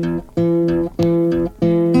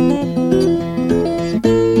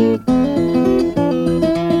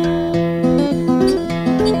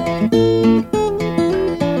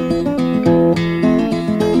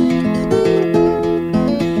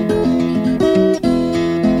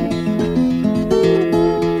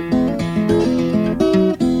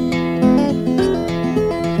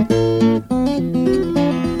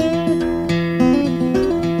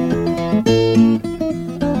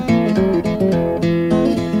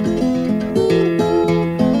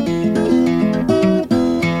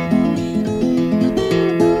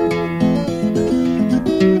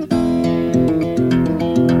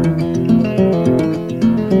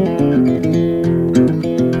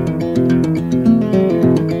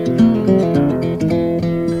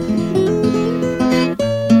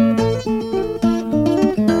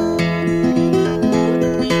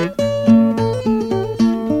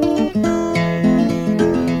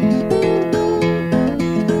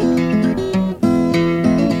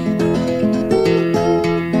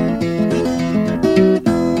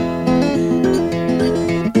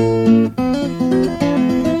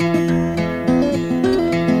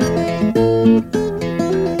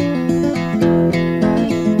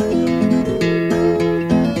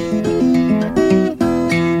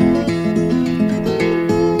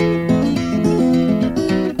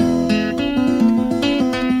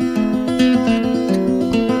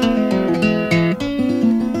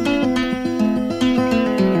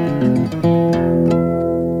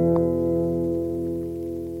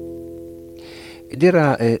 Ed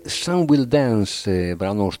era Sun Will Dance,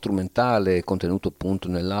 brano strumentale contenuto appunto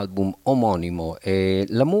nell'album omonimo.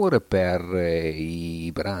 L'amore per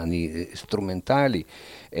i brani strumentali,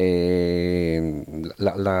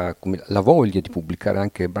 la voglia di pubblicare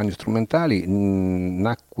anche brani strumentali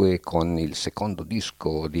nacque con il secondo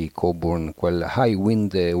disco di Cockburn, quel High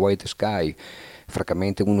Wind, White Sky,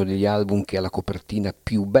 francamente uno degli album che ha la copertina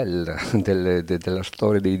più bella della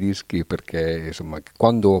storia dei dischi, perché insomma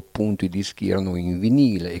quando appunto i dischi erano in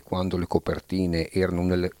vinile e quando le copertine erano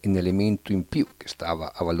un elemento in più che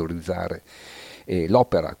stava a valorizzare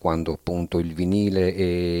l'opera, quando appunto il vinile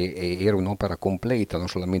era un'opera completa, non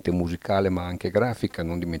solamente musicale ma anche grafica,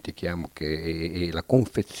 non dimentichiamo che la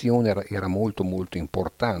confezione era molto molto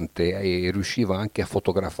importante e riusciva anche a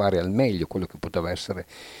fotografare al meglio quello che poteva essere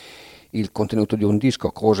il contenuto di un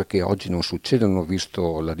disco, cose che oggi non succedono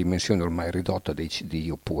visto la dimensione ormai ridotta dei CD,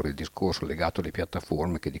 oppure il discorso legato alle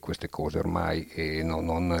piattaforme che di queste cose ormai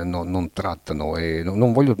non trattano.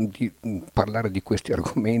 Non voglio parlare di questi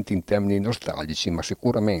argomenti in termini nostalgici, ma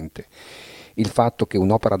sicuramente il fatto che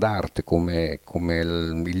un'opera d'arte come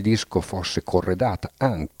il disco fosse corredata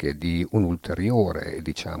anche di un ulteriore,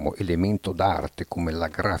 diciamo, elemento d'arte come la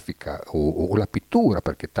grafica o la pittura,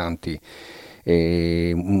 perché tanti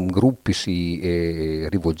gruppi si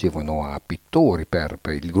rivolgevano a pittori, per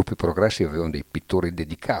i gruppi progressi avevano dei pittori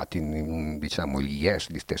dedicati, diciamo gli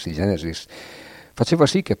Yes, gli stessi Genesis, faceva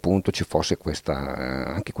sì che appunto ci fosse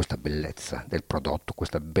anche questa bellezza del prodotto,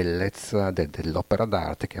 questa bellezza dell'opera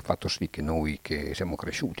d'arte, che ha fatto sì che noi che siamo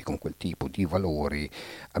cresciuti con quel tipo di valori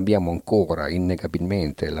abbiamo ancora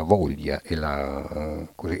innegabilmente la voglia e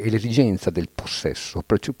l'esigenza del possesso,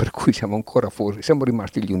 per cui siamo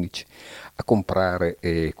rimasti gli unici a comprare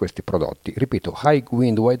questi prodotti. Ripeto, High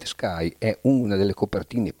Wind, White Sky è una delle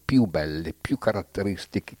copertine più belle, più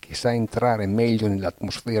caratteristiche, che sa entrare meglio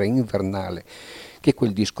nell'atmosfera invernale che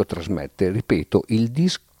quel disco trasmette. Ripeto,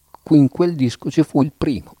 in quel disco ci fu il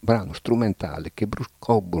primo brano strumentale che Bruce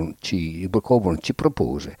Cockburn ci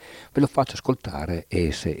propose. Ve lo faccio ascoltare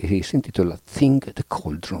e si intitola Think the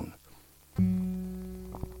Cauldron.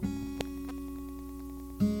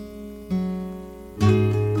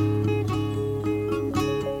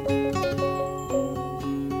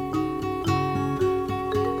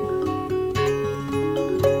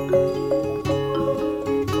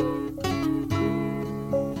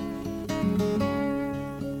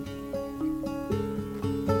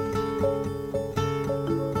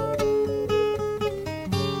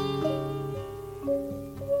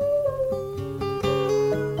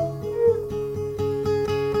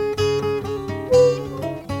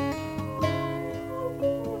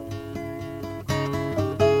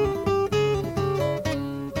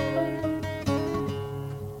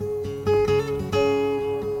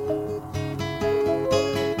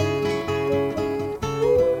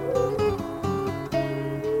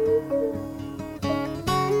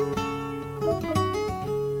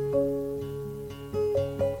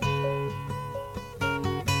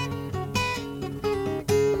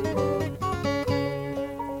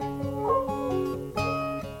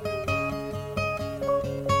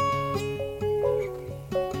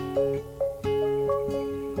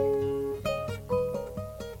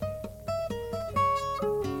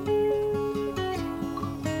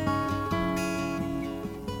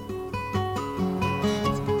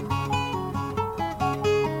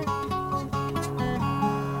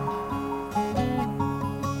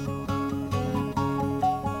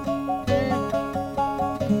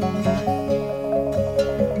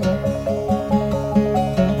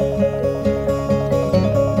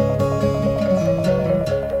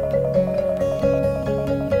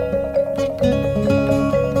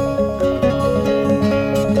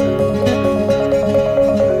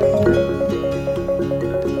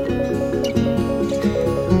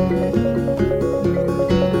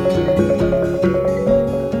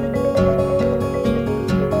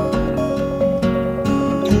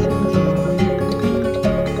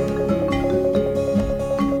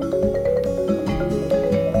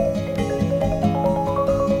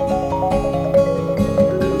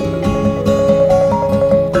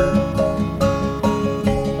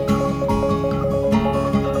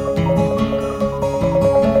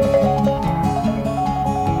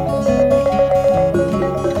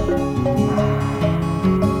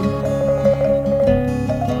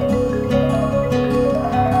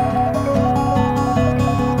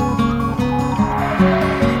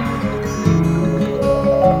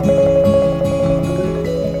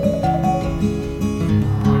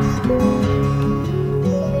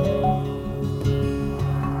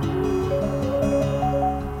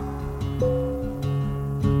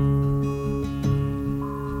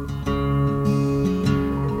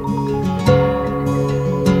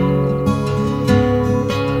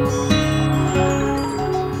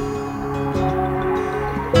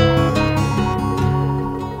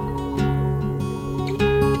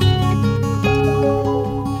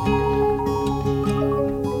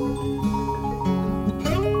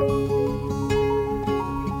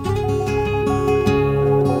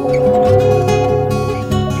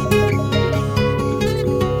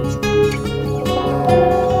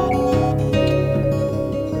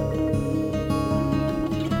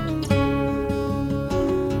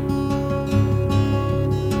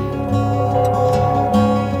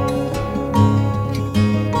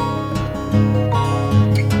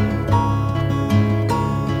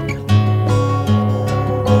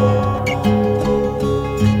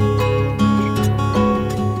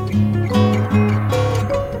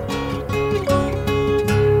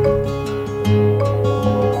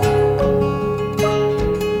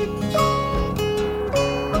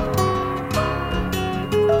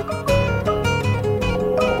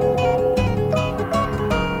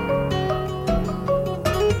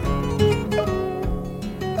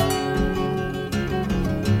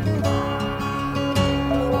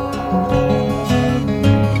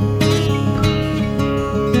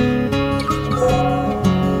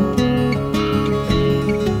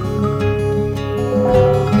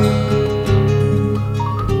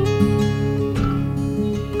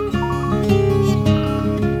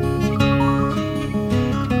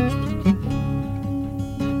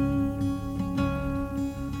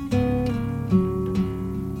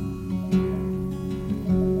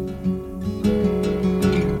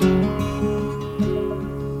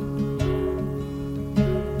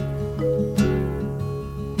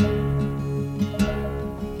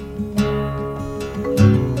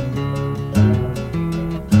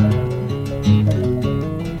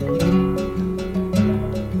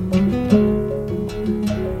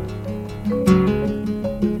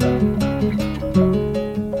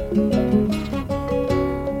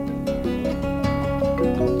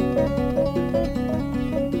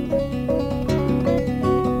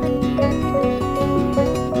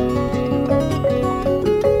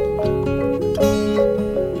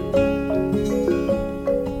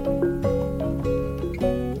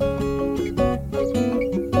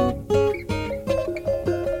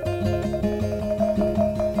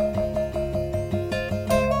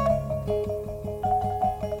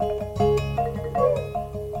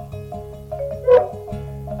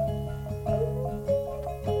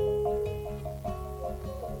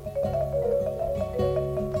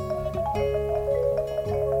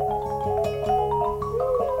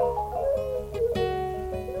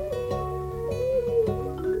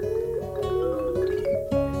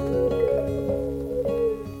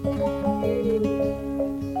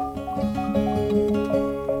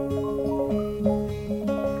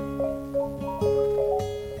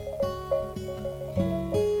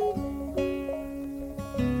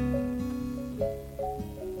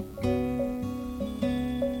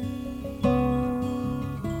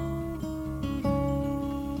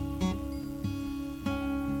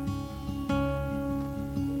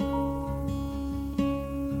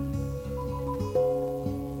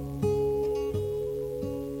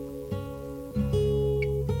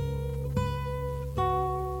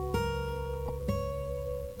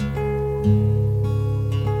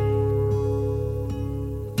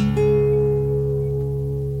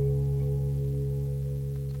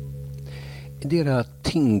 Ed era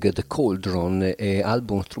Thing the Cauldron,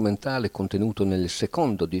 album strumentale contenuto nel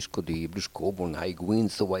secondo disco di Bruce Cockburn, High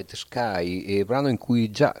Winds, White Sky, brano in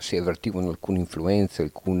cui già si avvertivano alcune influenze,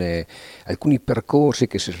 alcuni percorsi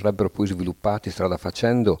che si sarebbero poi sviluppati strada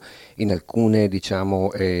facendo in alcune,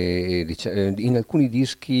 in alcuni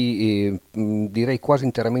dischi, direi quasi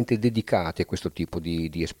interamente dedicati a questo tipo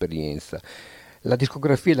di esperienza. La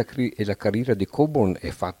discografia e la carriera di Cockburn è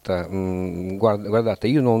fatta, guardate,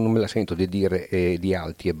 io non me la sento di dire di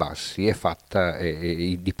alti e bassi, è fatta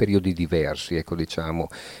di periodi diversi, ecco, diciamo.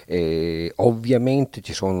 Ovviamente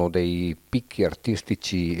ci sono dei picchi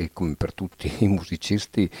artistici, come per tutti i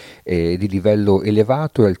musicisti, di livello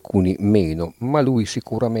elevato e alcuni meno, ma lui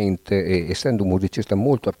sicuramente, essendo un musicista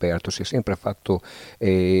molto aperto, si è sempre fatto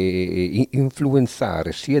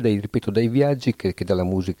influenzare sia ripeto, dai viaggi che dalla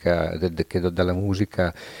musica, dalla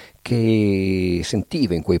musica che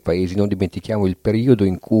sentiva in quei paesi. Non dimentichiamo il periodo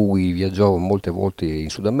in cui viaggiò molte volte in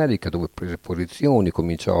Sud America, dove prese posizioni,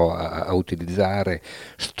 cominciò a utilizzare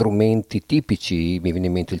strumenti tipici, mi viene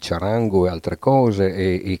in mente il charango e altre cose,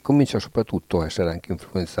 e cominciò soprattutto a essere anche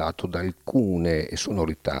influenzato da alcune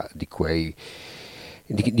sonorità di quei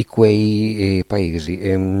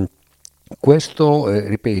paesi. Questo,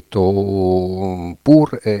 ripeto,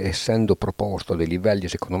 pur essendo proposto a dei livelli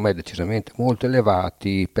secondo me decisamente molto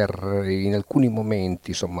elevati, in alcuni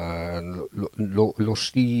momenti insomma, lo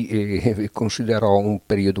si considerò un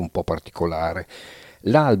periodo un po' particolare.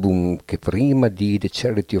 L'album, che prima di The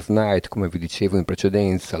Charity of Night, come vi dicevo in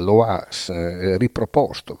precedenza, lo ha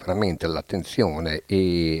riproposto veramente all'attenzione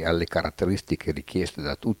e alle caratteristiche richieste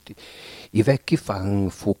da tutti i vecchi fan,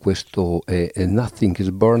 fu questo Nothing is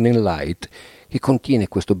Burning Light, che contiene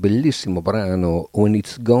questo bellissimo brano When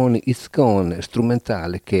It's Gone,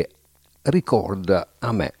 strumentale, che ricorda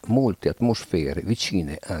a me molte atmosfere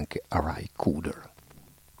vicine anche a Ry Cooder.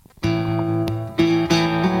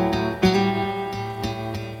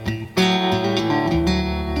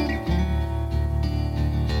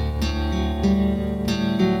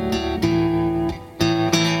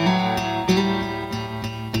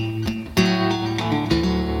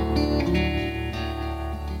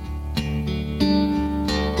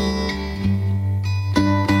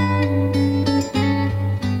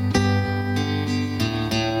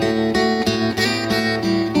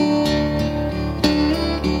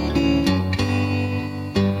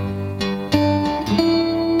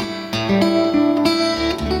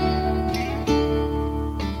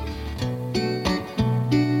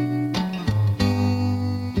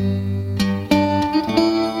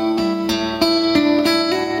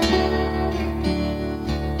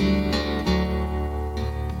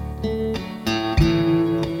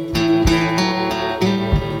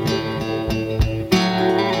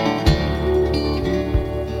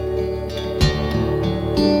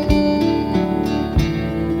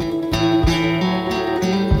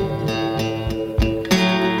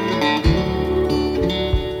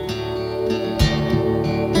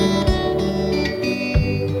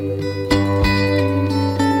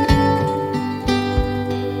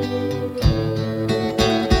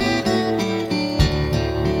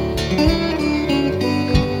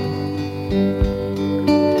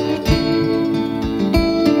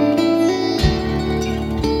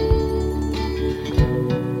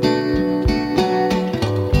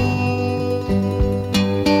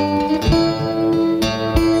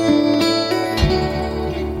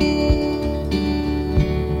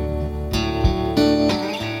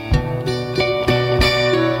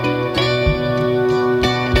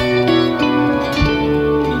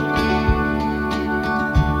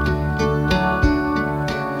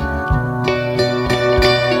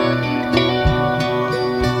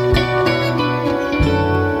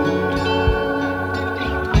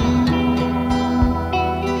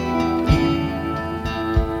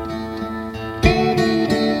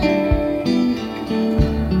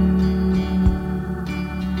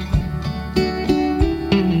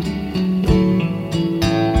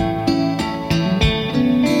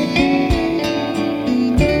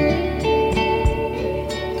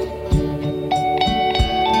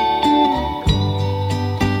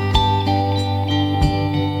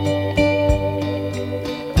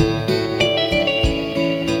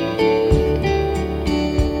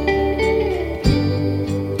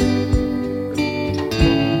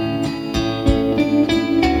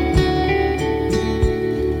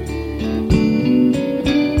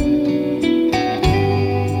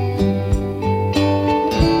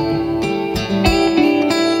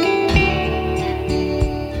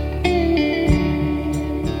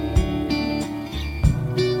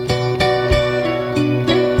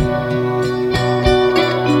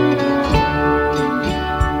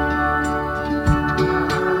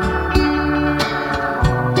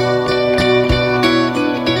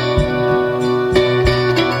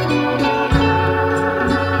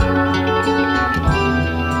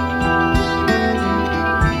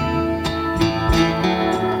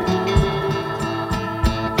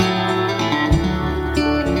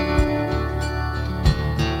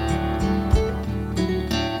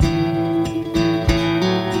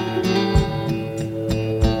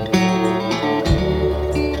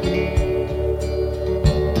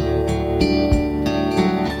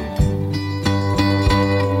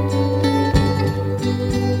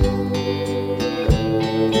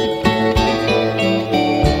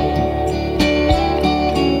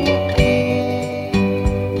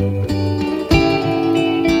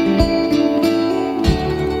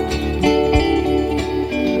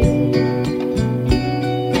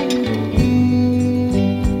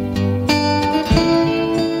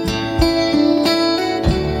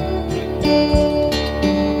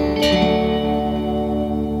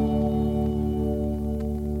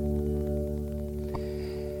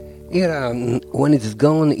 Era When It's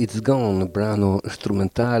Gone, brano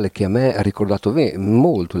strumentale che a me ha ricordato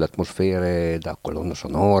molto le atmosfere da colonna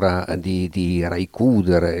sonora di Ray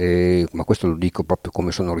Cooder, ma questo lo dico proprio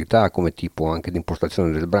come sonorità, come tipo anche di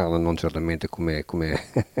impostazione del brano, non certamente come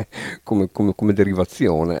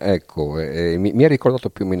derivazione. Ecco, mi ha ricordato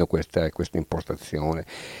più o meno questa impostazione.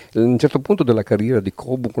 A un certo punto della carriera di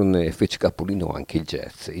Cockburn fece capolino anche il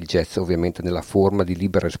jazz ovviamente nella forma di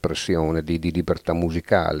libera espressione, di libertà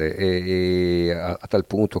musicale, e a tal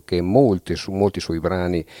punto che molti suoi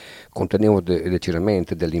brani contenevano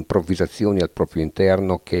decisamente delle improvvisazioni al proprio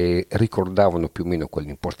interno che ricordavano più o meno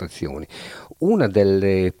quelle impostazioni. Una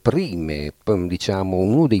delle prime, diciamo,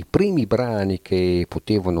 uno dei primi brani che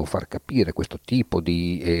potevano far capire questo tipo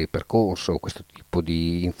di percorso, questo tipo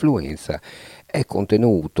di influenza, è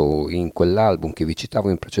contenuto in quell'album che vi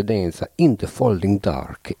citavo in precedenza, In the Falling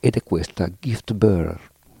Dark, ed è questa Gift Bearer.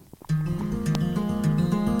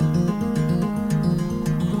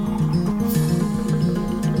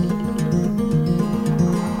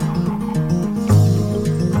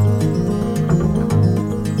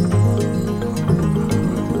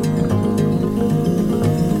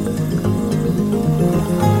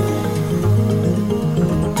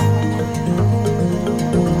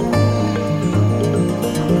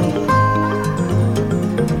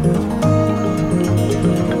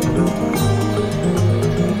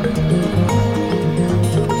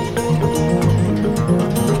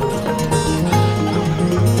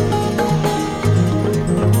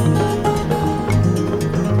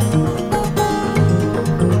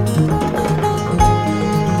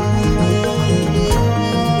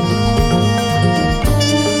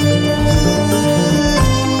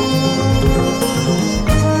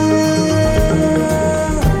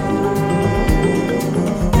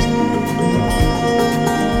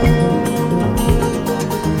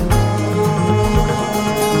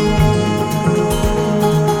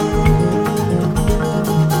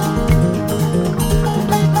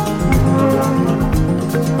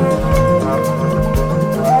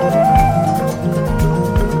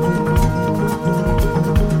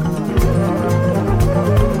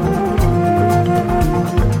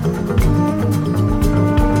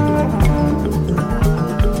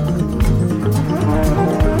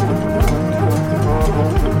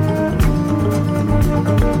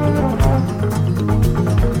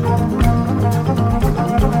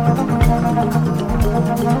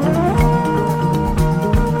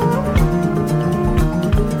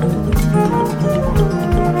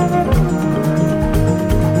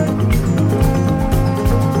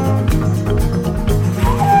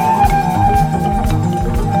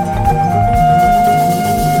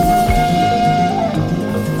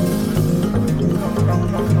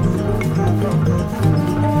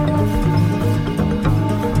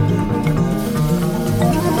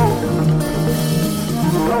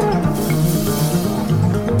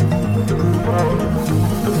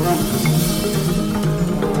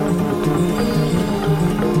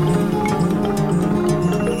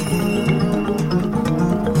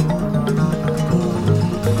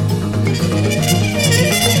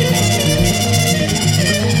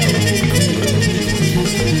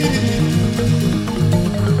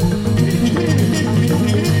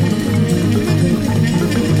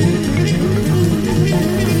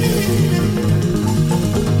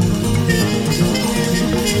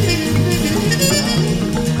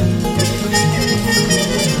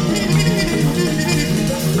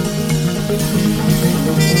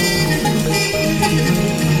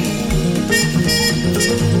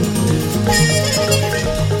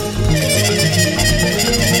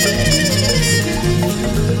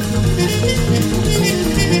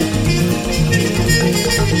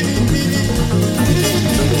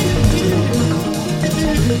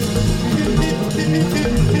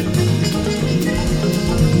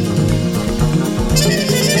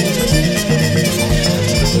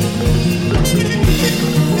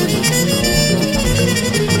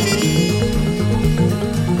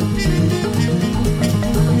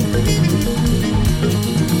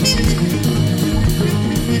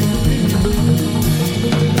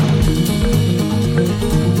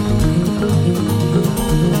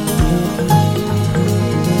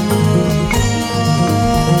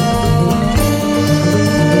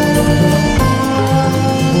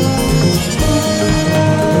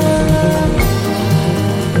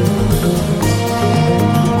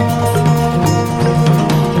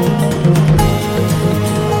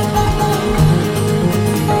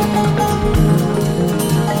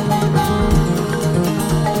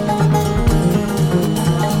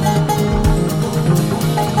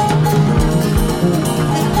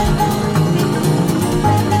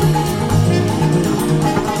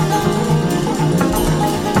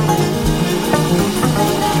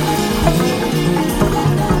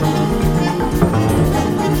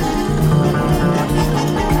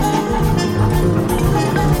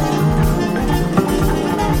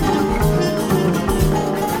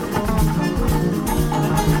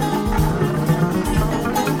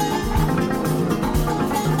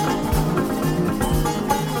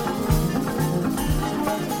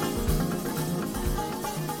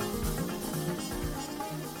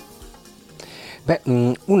 Beh,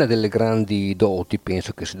 una delle grandi doti,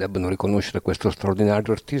 penso che si debbano riconoscere a questo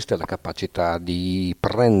straordinario artista, è la capacità di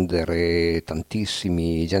prendere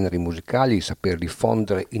tantissimi generi musicali, saperli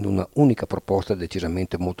fondere in una unica proposta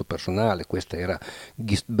decisamente molto personale. Questa era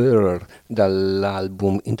Gisberer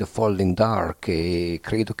dall'album In the Falling Dark, e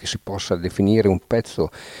credo che si possa definire un pezzo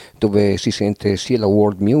dove si sente sia la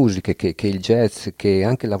world music che il jazz, che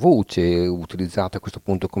anche la voce utilizzata a questo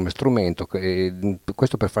punto come strumento.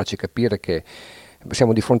 Questo per farci capire che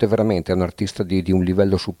siamo di fronte veramente a un artista di un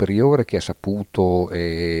livello superiore, che ha saputo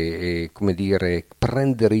come dire,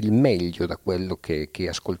 prendere il meglio da quello che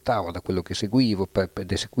ascoltava, da quello che seguivo,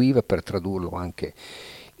 ed eseguiva, per tradurlo anche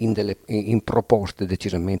in proposte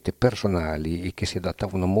decisamente personali e che si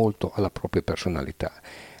adattavano molto alla propria personalità.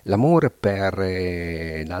 L'amore per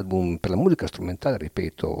l'album, per la musica strumentale,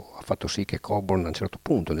 ripeto, ha fatto sì che Cockburn a un certo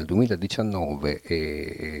punto nel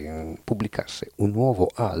 2019 pubblicasse un nuovo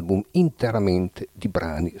album interamente di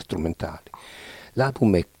brani strumentali.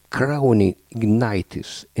 L'album è Crowny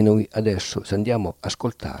Ignitis e noi adesso ci andiamo a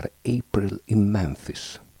ascoltare April in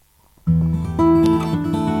Memphis.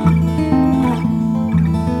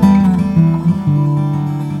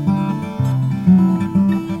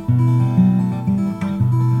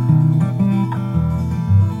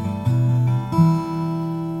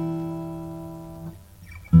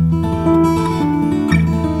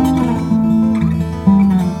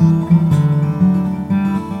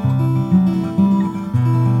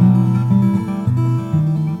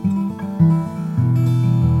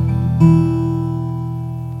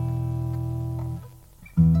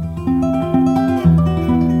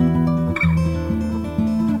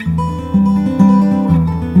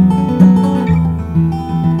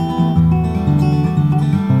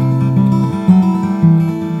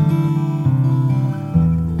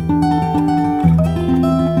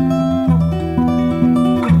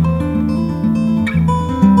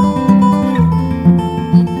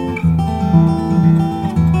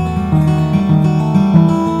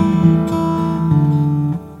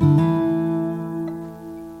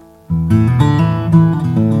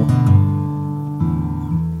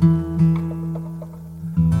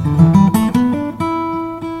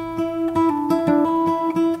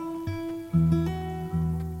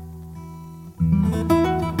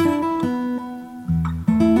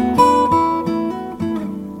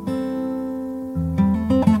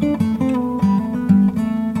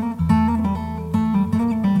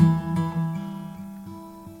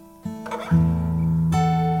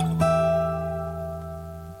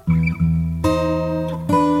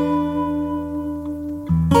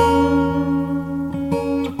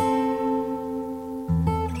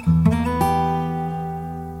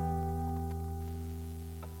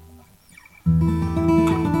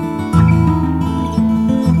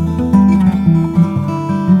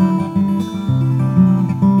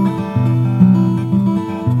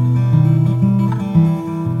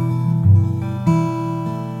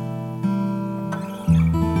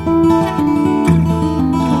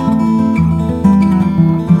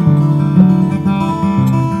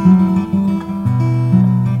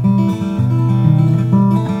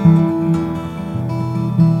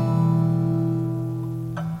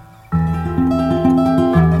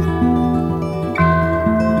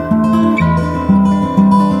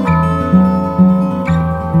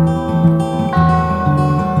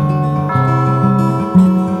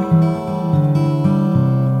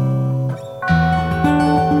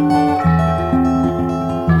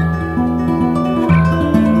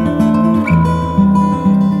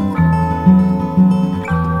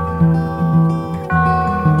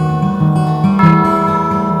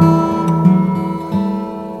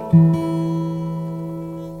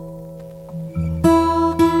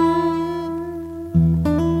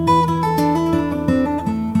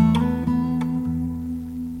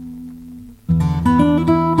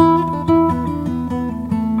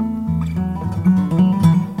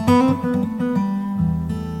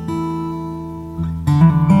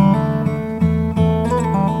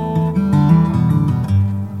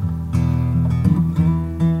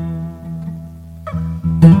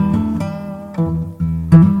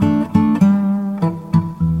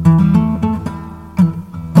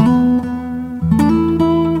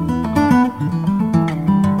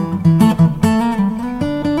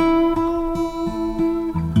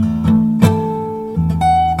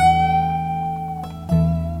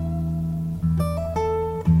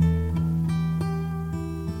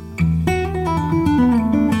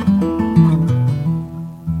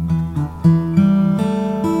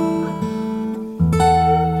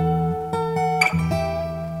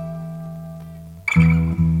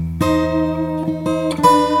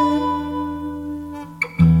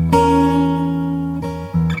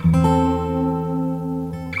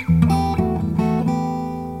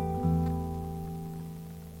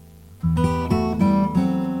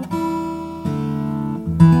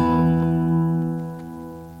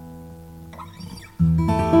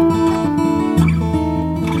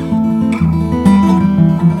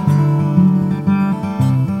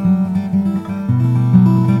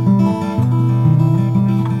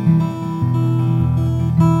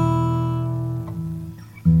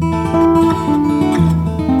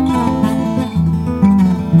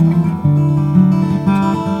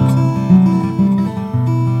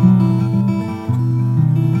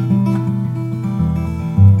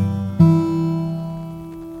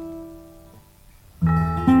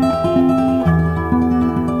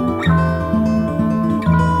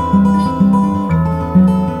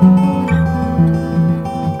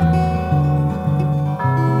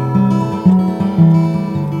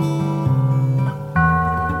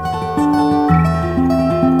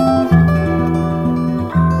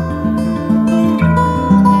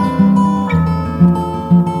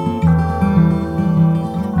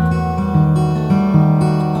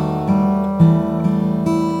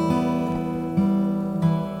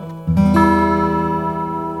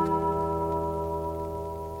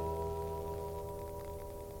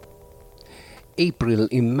 April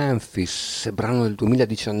in Memphis, brano del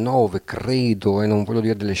 2019 credo, e non voglio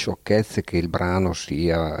dire delle sciocchezze che il brano si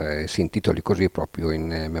intitoli così proprio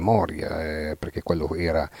in memoria, perché quello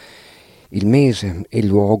era il mese e il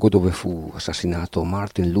luogo dove fu assassinato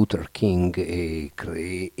Martin Luther King e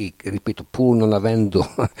ripeto, pur non avendo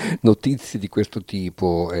notizie di questo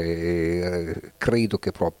tipo, credo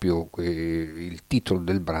che proprio il titolo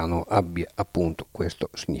del brano abbia appunto questo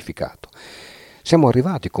significato. Siamo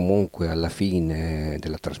arrivati comunque alla fine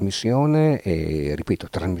della trasmissione e, ripeto,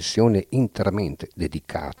 trasmissione interamente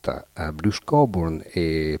dedicata a Bruce Cockburn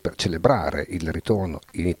e per celebrare il ritorno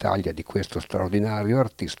in Italia di questo straordinario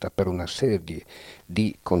artista per una serie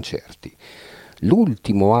di concerti.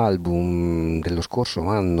 L'ultimo album dello scorso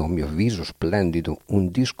anno, a mio avviso splendido, un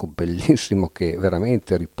disco bellissimo che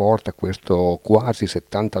veramente riporta questo quasi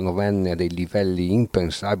 79enne a dei livelli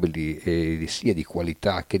impensabili sia di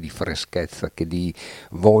qualità che di freschezza, che di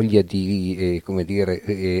voglia di come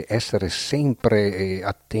dire, essere sempre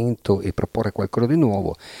attento e proporre qualcosa di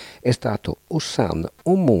nuovo, è stato O Sun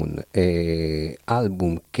O Moon,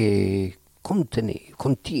 album che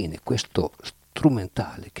contiene questo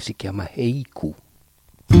strumentale che si chiama Heiku.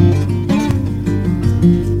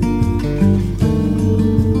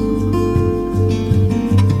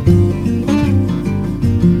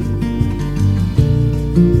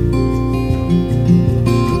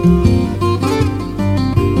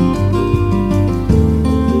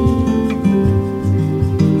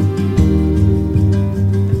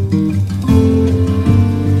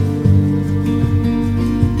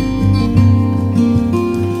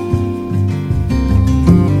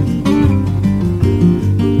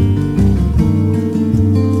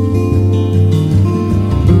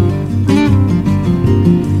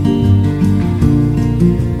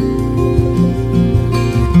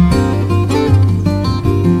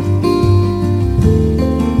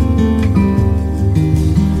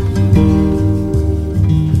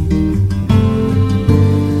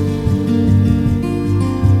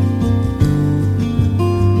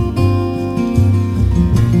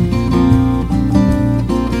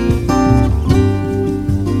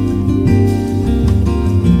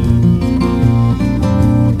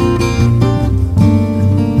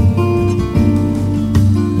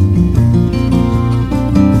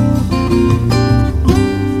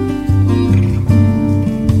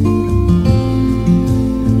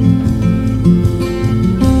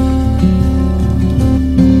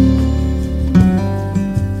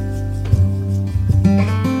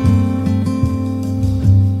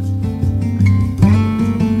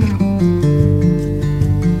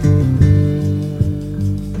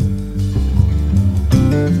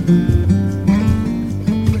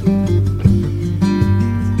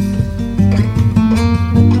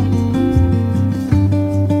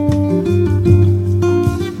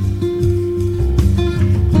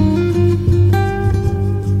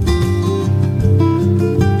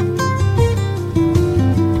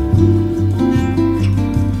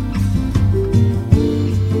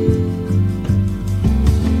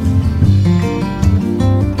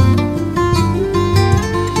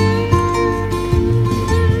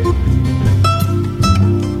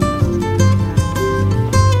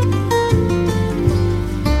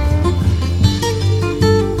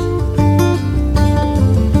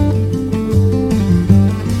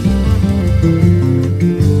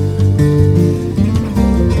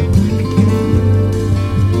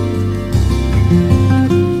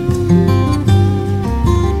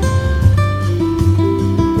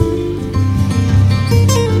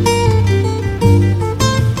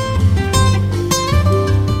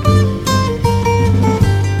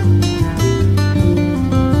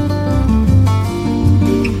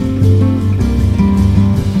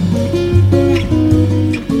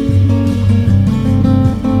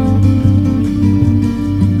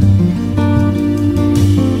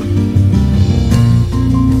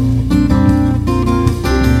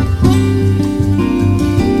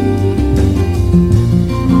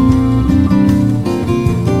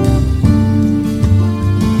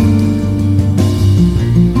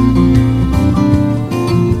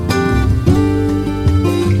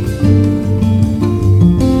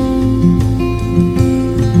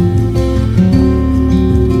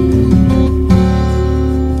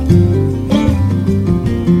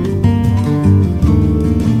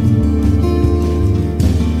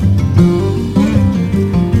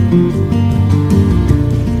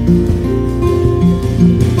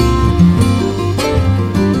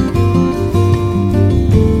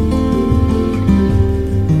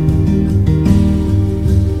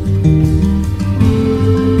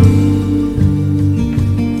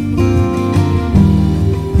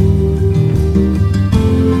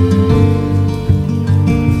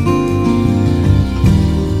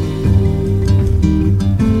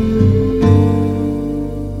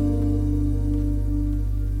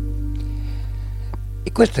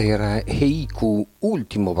 Questo era Heiku,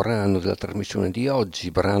 ultimo brano della trasmissione di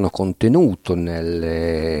oggi, brano contenuto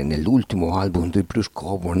nell'ultimo album di Bruce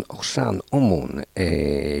Cockburn,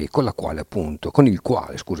 S01E17, con il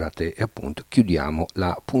quale, appunto, chiudiamo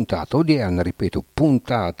la puntata odierna, ripeto,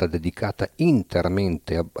 puntata dedicata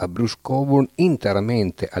interamente a Bruce Cockburn,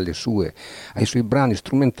 interamente ai suoi brani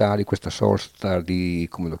strumentali, questa sorta di,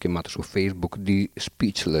 come l'ho chiamato su Facebook, di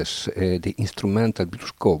Speechless, di Instrumental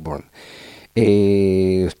Bruce Cockburn.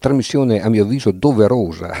 E trasmissione a mio avviso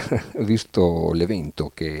doverosa visto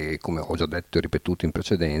l'evento che, come ho già detto e ripetuto in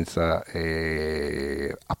precedenza,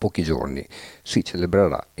 a pochi giorni si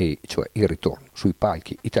celebrerà, e cioè il ritorno sui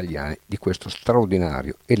palchi italiani di questo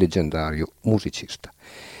straordinario e leggendario musicista.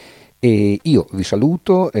 E io vi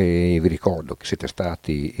saluto e vi ricordo che siete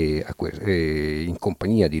stati in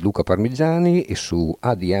compagnia di Luca Parmiggiani e su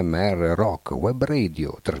ADMR Rock Web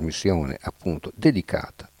Radio, trasmissione appunto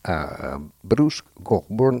dedicata a Bruce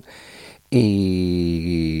Cockburn,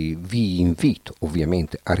 e vi invito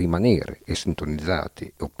ovviamente a rimanere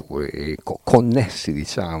sintonizzati oppure connessi,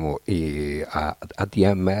 diciamo, a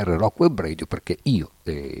ADMR Rock Web Radio, perché io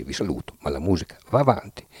vi saluto, ma la musica va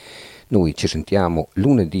avanti. Noi ci sentiamo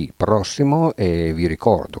lunedì prossimo e vi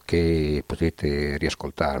ricordo che potete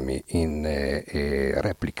riascoltarmi in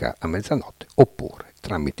replica a mezzanotte oppure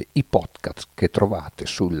tramite i podcast che trovate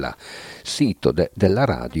sul sito della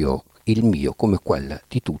radio, il mio come quella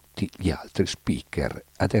di tutti gli altri speaker.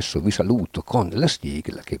 Adesso vi saluto con la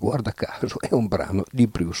sigla che, guarda caso, è un brano di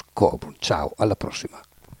Bruce Cockburn. Ciao, alla prossima.